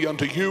going to be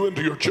unto you and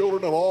to your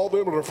children and all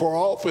them that are far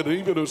off, and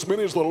even as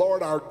many as the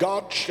Lord our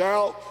God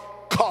shall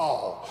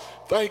call.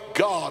 Thank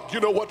God. You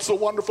know what's the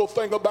wonderful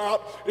thing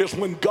about is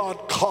when God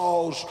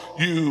calls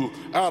you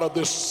out of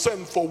this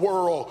sinful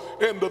world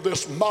into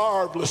this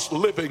marvelous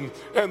living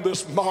and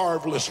this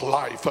marvelous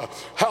life.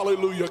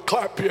 Hallelujah.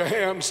 Clap your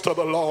hands to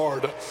the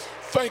Lord.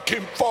 Thank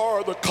him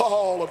for the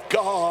call of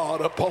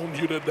God upon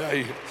you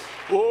today.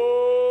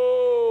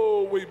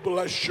 Oh, we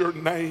bless your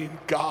name,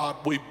 God.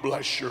 We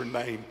bless your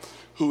name.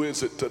 Who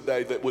is it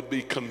today that would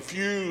be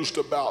confused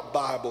about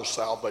Bible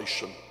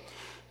salvation?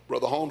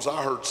 Brother Holmes,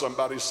 I heard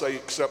somebody say,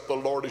 accept the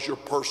Lord as your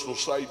personal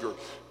Savior.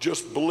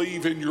 Just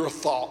believe in your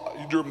thought,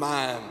 in your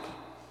mind.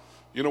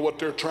 You know what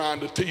they're trying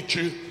to teach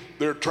you?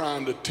 They're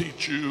trying to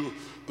teach you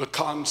the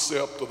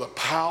concept of the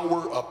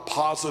power of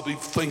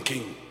positive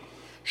thinking.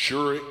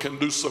 Sure, it can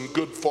do some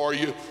good for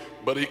you,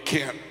 but it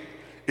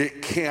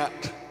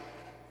can't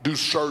do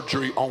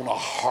surgery on a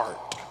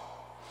heart.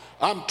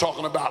 I'm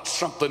talking about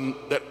something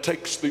that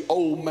takes the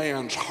old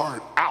man's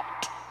heart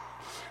out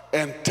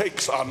and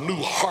takes a new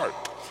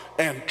heart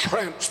and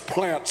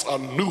transplants a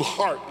new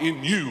heart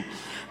in you,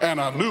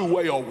 and a new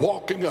way of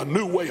walking, a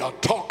new way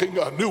of talking,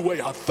 a new way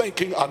of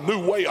thinking, a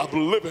new way of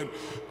living.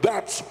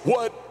 That's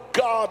what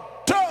God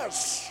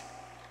does.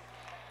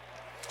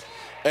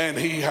 And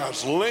he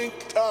has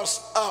linked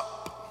us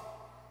up.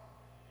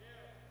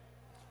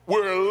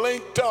 We're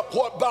linked up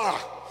what by?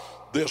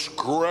 This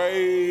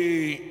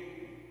great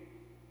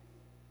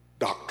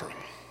doctrine,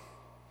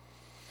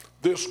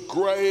 this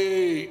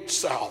great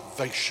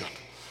salvation.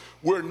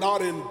 We're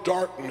not in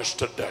darkness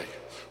today.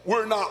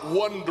 We're not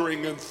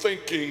wondering and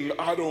thinking,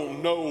 I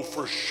don't know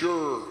for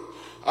sure.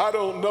 I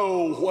don't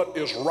know what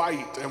is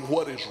right and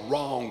what is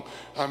wrong.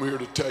 I'm here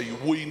to tell you,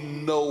 we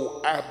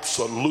know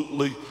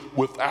absolutely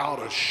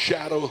without a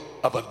shadow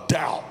of a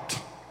doubt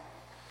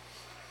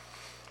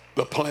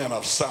the plan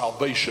of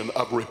salvation,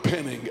 of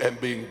repenting and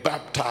being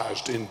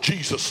baptized in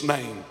Jesus'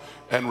 name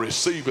and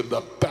receiving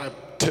the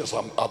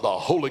baptism of the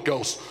Holy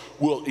Ghost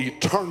will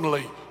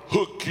eternally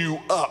hook you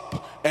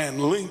up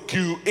and link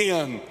you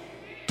in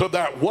to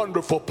that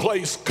wonderful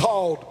place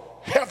called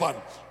heaven.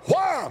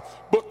 Why?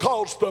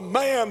 Because the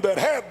man that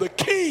had the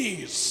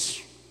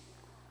keys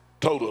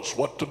told us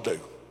what to do.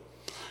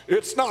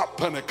 It's not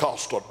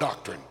Pentecostal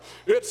doctrine.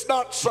 It's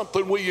not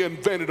something we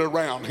invented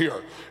around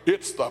here.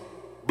 It's the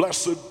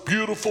blessed,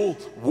 beautiful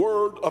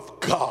Word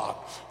of God.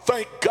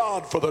 Thank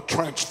God for the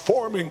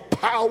transforming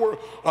power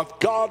of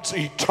God's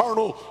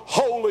eternal,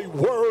 holy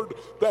Word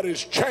that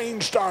has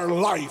changed our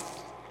life.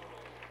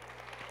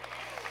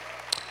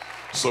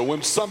 So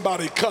when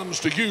somebody comes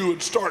to you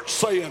and starts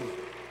saying,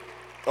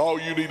 all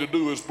you need to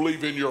do is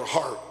believe in your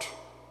heart,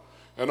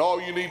 and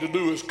all you need to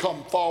do is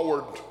come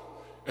forward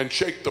and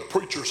shake the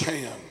preacher's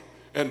hand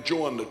and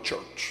join the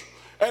church.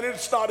 And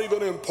it's not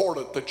even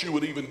important that you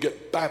would even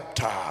get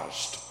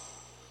baptized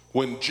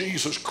when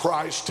Jesus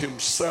Christ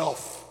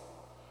himself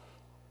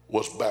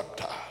was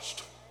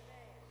baptized.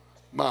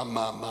 My.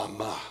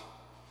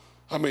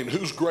 I mean,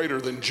 who's greater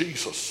than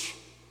Jesus?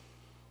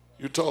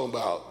 You're talking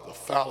about the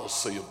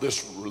fallacy of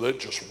this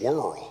religious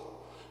world.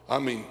 I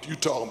mean, you're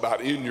talking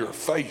about in your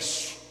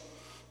face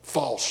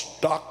false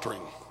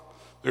doctrine.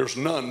 There's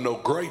none no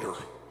greater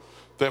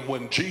than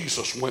when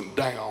Jesus went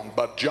down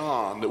by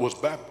John that was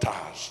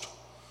baptized.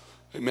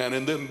 Amen.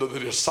 And then the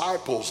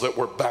disciples that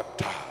were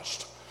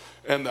baptized.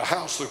 And the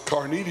house of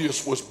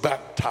Cornelius was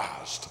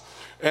baptized.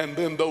 And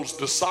then those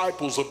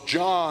disciples of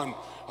John,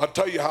 I'll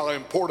tell you how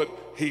important,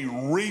 he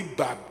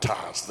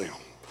rebaptized them.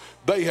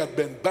 They had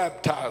been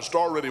baptized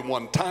already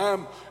one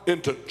time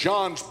into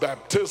John's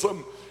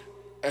baptism,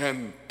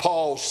 and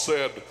Paul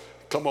said,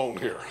 come on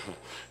here.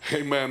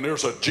 Amen.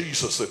 There's a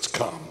Jesus that's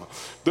come.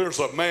 There's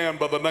a man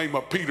by the name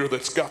of Peter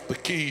that's got the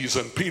keys,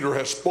 and Peter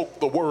has spoke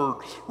the word,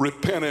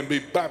 repent and be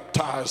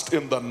baptized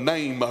in the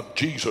name of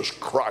Jesus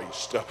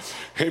Christ.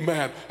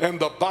 Amen. And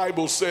the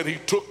Bible said he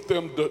took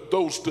them,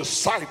 those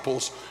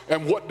disciples,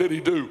 and what did he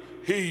do?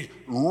 He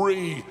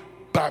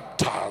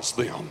rebaptized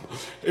them.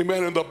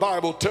 Amen. And the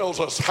Bible tells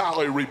us how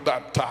he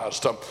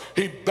rebaptized them.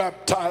 He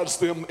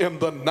baptized them in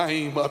the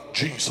name of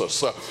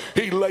Jesus.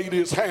 He laid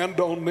his hand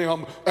on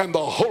them, and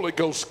the Holy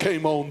Ghost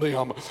came on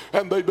them,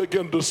 and they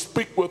began to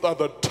speak with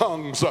other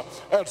tongues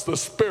as the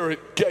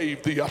Spirit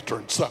gave the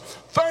utterance.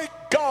 Thank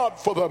God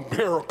for the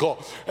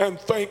miracle, and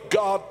thank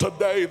God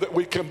today that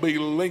we can be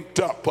linked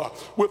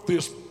up with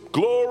this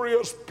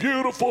glorious,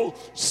 beautiful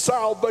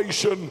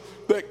salvation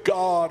that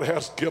God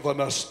has given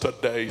us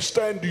today.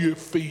 Stand to your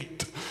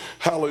feet.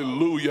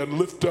 Hallelujah. And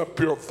lift up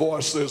your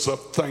voices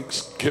of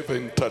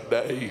thanksgiving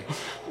today.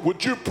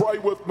 Would you pray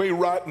with me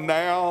right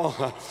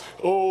now?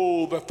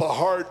 Oh, that the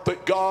heart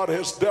that God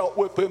has dealt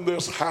with in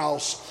this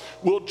house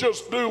will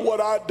just do what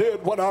I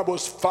did when I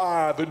was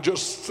 5 and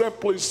just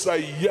simply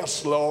say,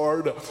 yes,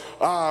 Lord,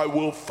 I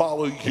will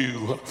follow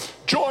you.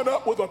 Join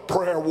up with a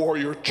prayer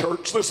warrior,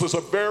 church. This is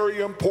a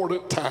very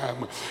important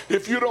time.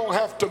 If you don't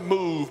have to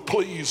move,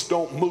 please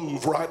don't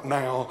move right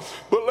now.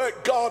 But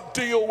let God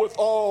deal with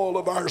all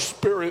of our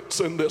spirits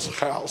in this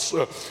house.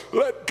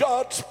 Let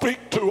God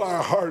speak to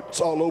our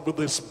hearts all over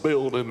this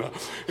building.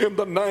 In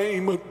the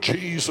name of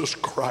Jesus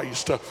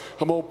Christ.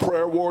 Come on,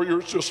 prayer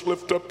warriors, just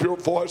lift up your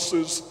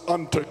voices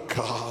unto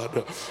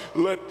God.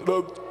 Let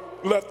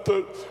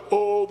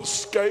the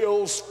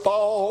scales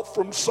fall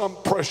from some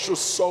precious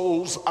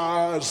soul's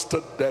eyes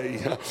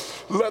today.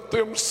 Let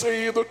them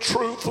see the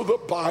truth of the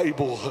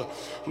Bible.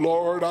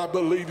 Lord, I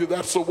believe you.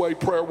 That's the way,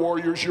 prayer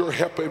warriors, you're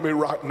helping me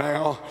right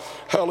now.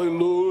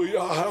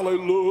 Hallelujah,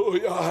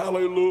 hallelujah,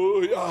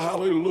 hallelujah,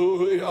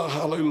 hallelujah,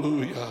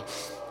 hallelujah.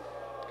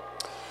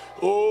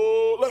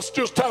 Oh, let's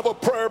just have a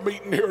prayer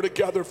meeting here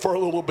together for a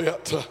little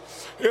bit.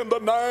 In the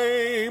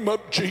name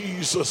of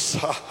Jesus.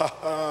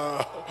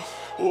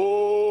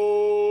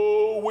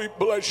 Oh, we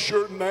bless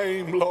your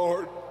name,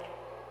 Lord.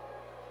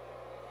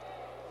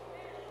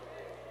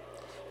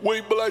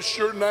 We bless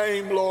your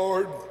name,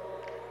 Lord.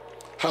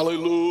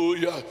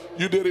 Hallelujah.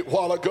 You did it a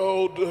while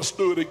ago. Let's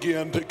do it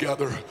again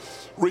together.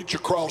 Reach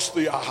across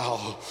the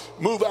aisle.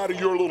 Move out of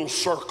your little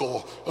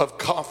circle of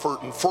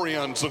comfort and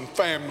friends and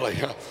family.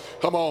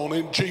 Come on,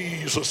 in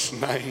Jesus'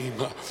 name.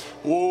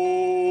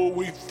 Oh,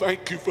 we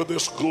thank you for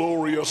this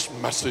glorious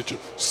message.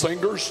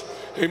 Singers,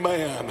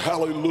 amen.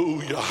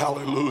 Hallelujah,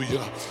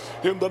 hallelujah.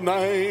 In the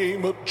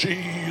name of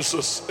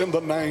Jesus, in the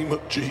name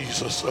of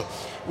Jesus.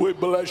 We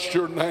bless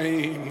your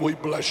name. We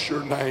bless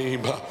your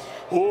name.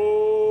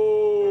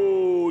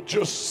 Oh,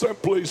 just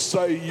simply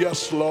say,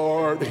 yes,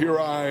 Lord, here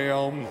I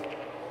am.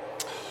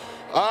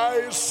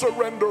 I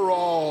surrender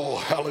all.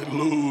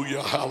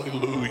 Hallelujah,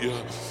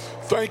 hallelujah.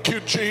 Thank you,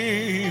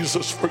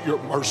 Jesus, for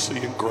your mercy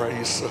and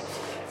grace.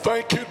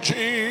 Thank you,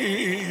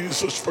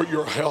 Jesus, for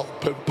your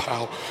help and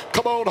power.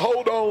 Come on,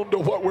 hold on to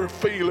what we're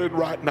feeling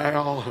right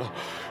now.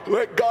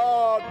 Let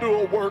God do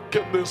a work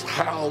in this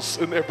house,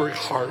 in every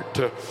heart,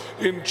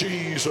 in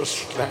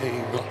Jesus'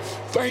 name.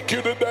 Thank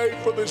you today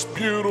for this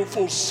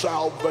beautiful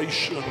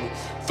salvation.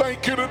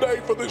 Thank you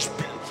today for this.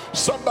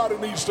 Somebody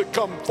needs to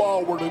come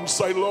forward and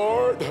say,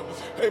 Lord,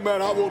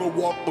 amen, I want to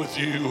walk with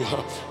you.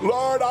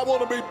 Lord, I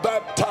want to be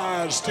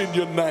baptized in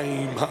your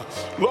name.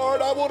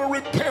 Lord, I want to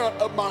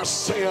repent of my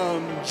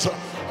sins.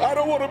 I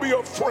don't want to be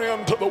a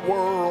friend to the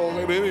world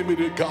and enemy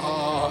to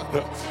God,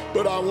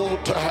 but I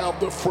want to have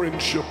the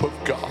friendship of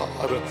God.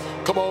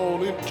 Come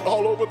on,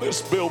 all over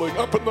this building,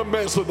 up in the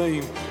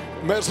mezzanine.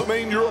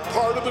 Mezzanine, you're a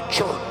part of the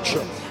church.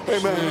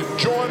 Amen.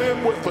 Join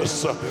in with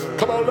us.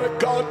 Come on, let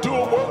God do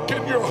a work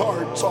in your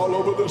hearts all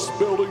over this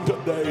building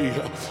today.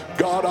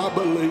 God, I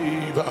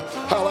believe.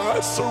 How I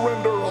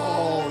surrender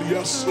all.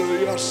 Yes,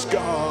 yes,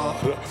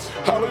 God.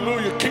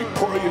 Hallelujah. Keep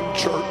praying,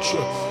 church.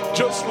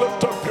 Just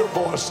lift up your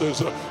voices.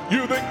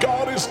 You that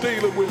God is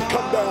dealing with,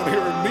 come down here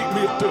and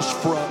meet me at this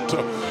front.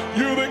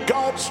 You that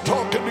God's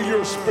talking to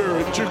your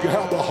spirit, you can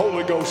have the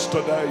Holy Ghost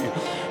today.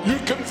 You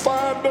can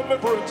find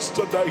deliverance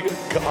today in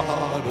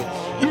God.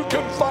 You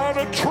can find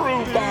a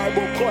true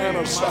Bible plan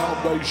of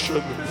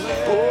salvation.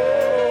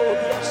 Oh,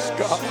 yes,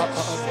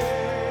 God.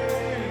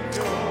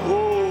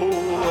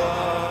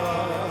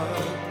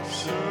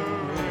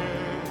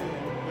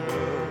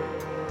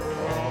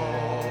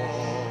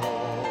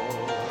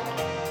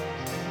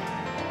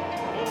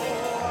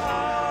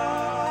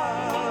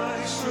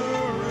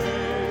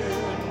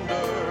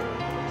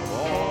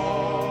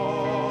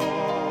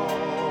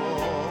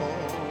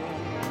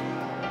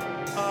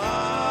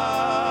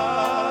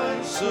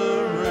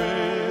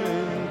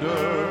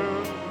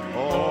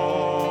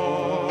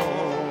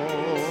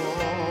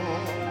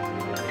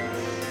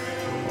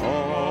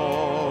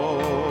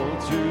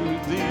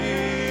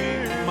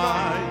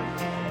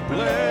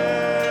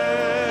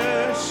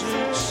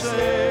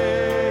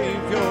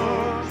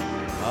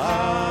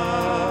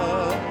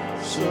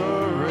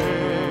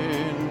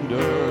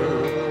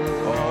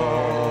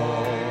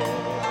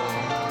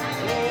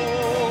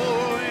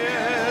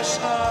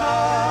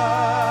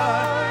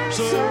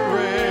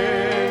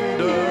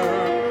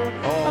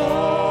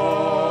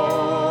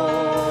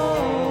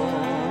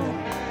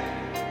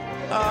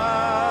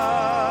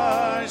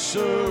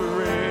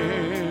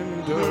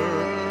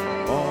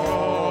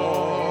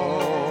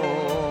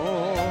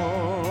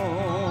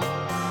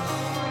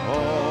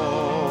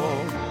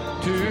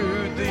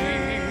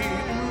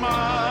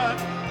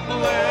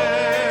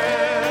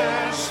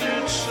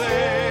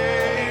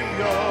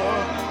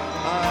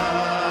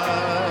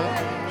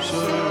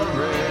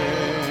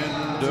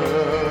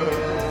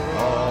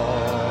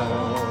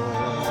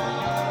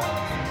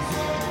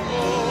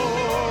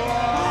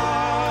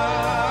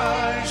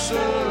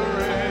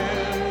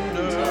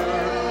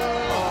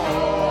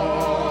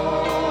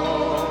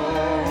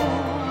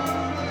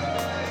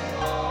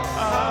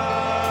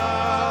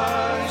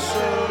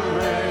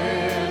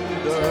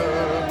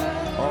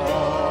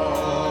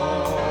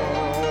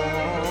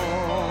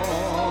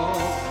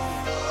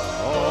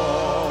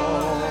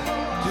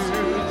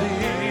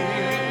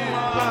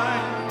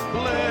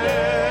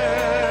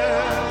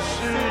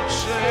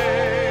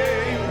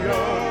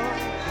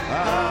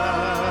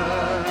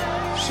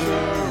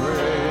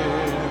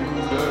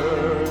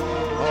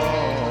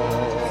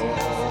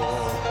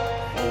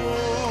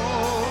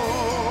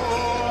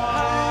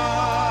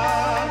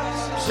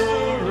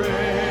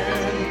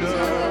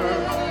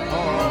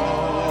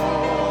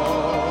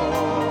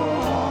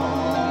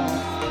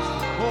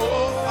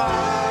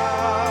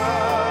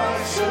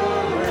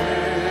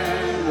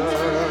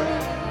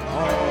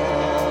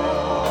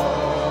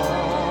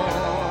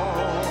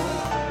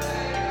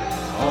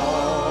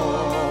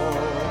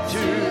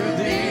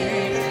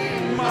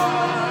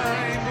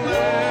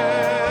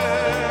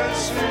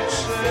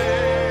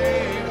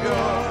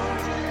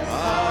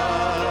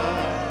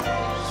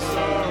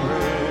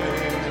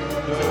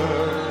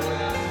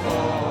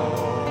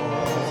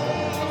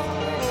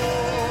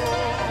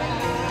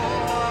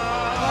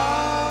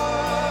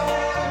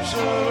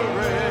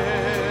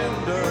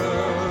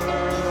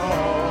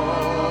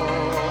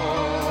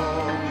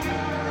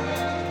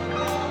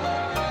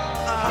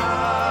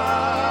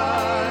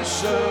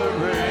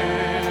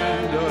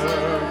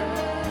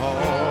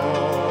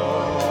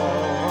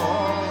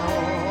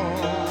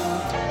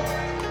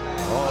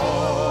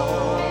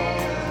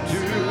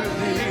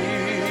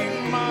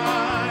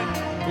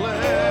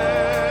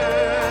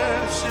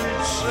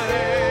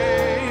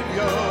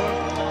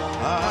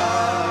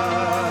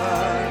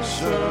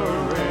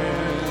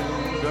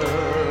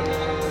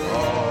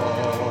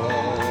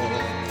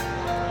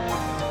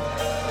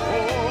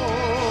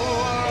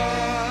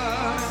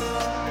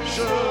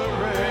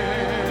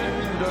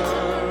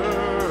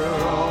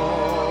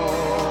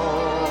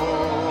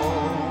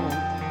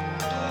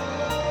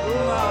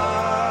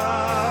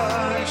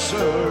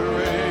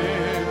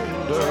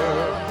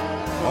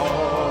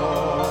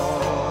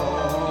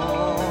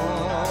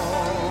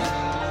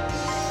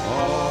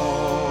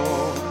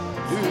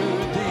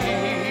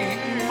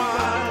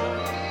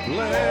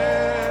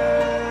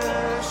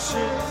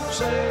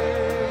 say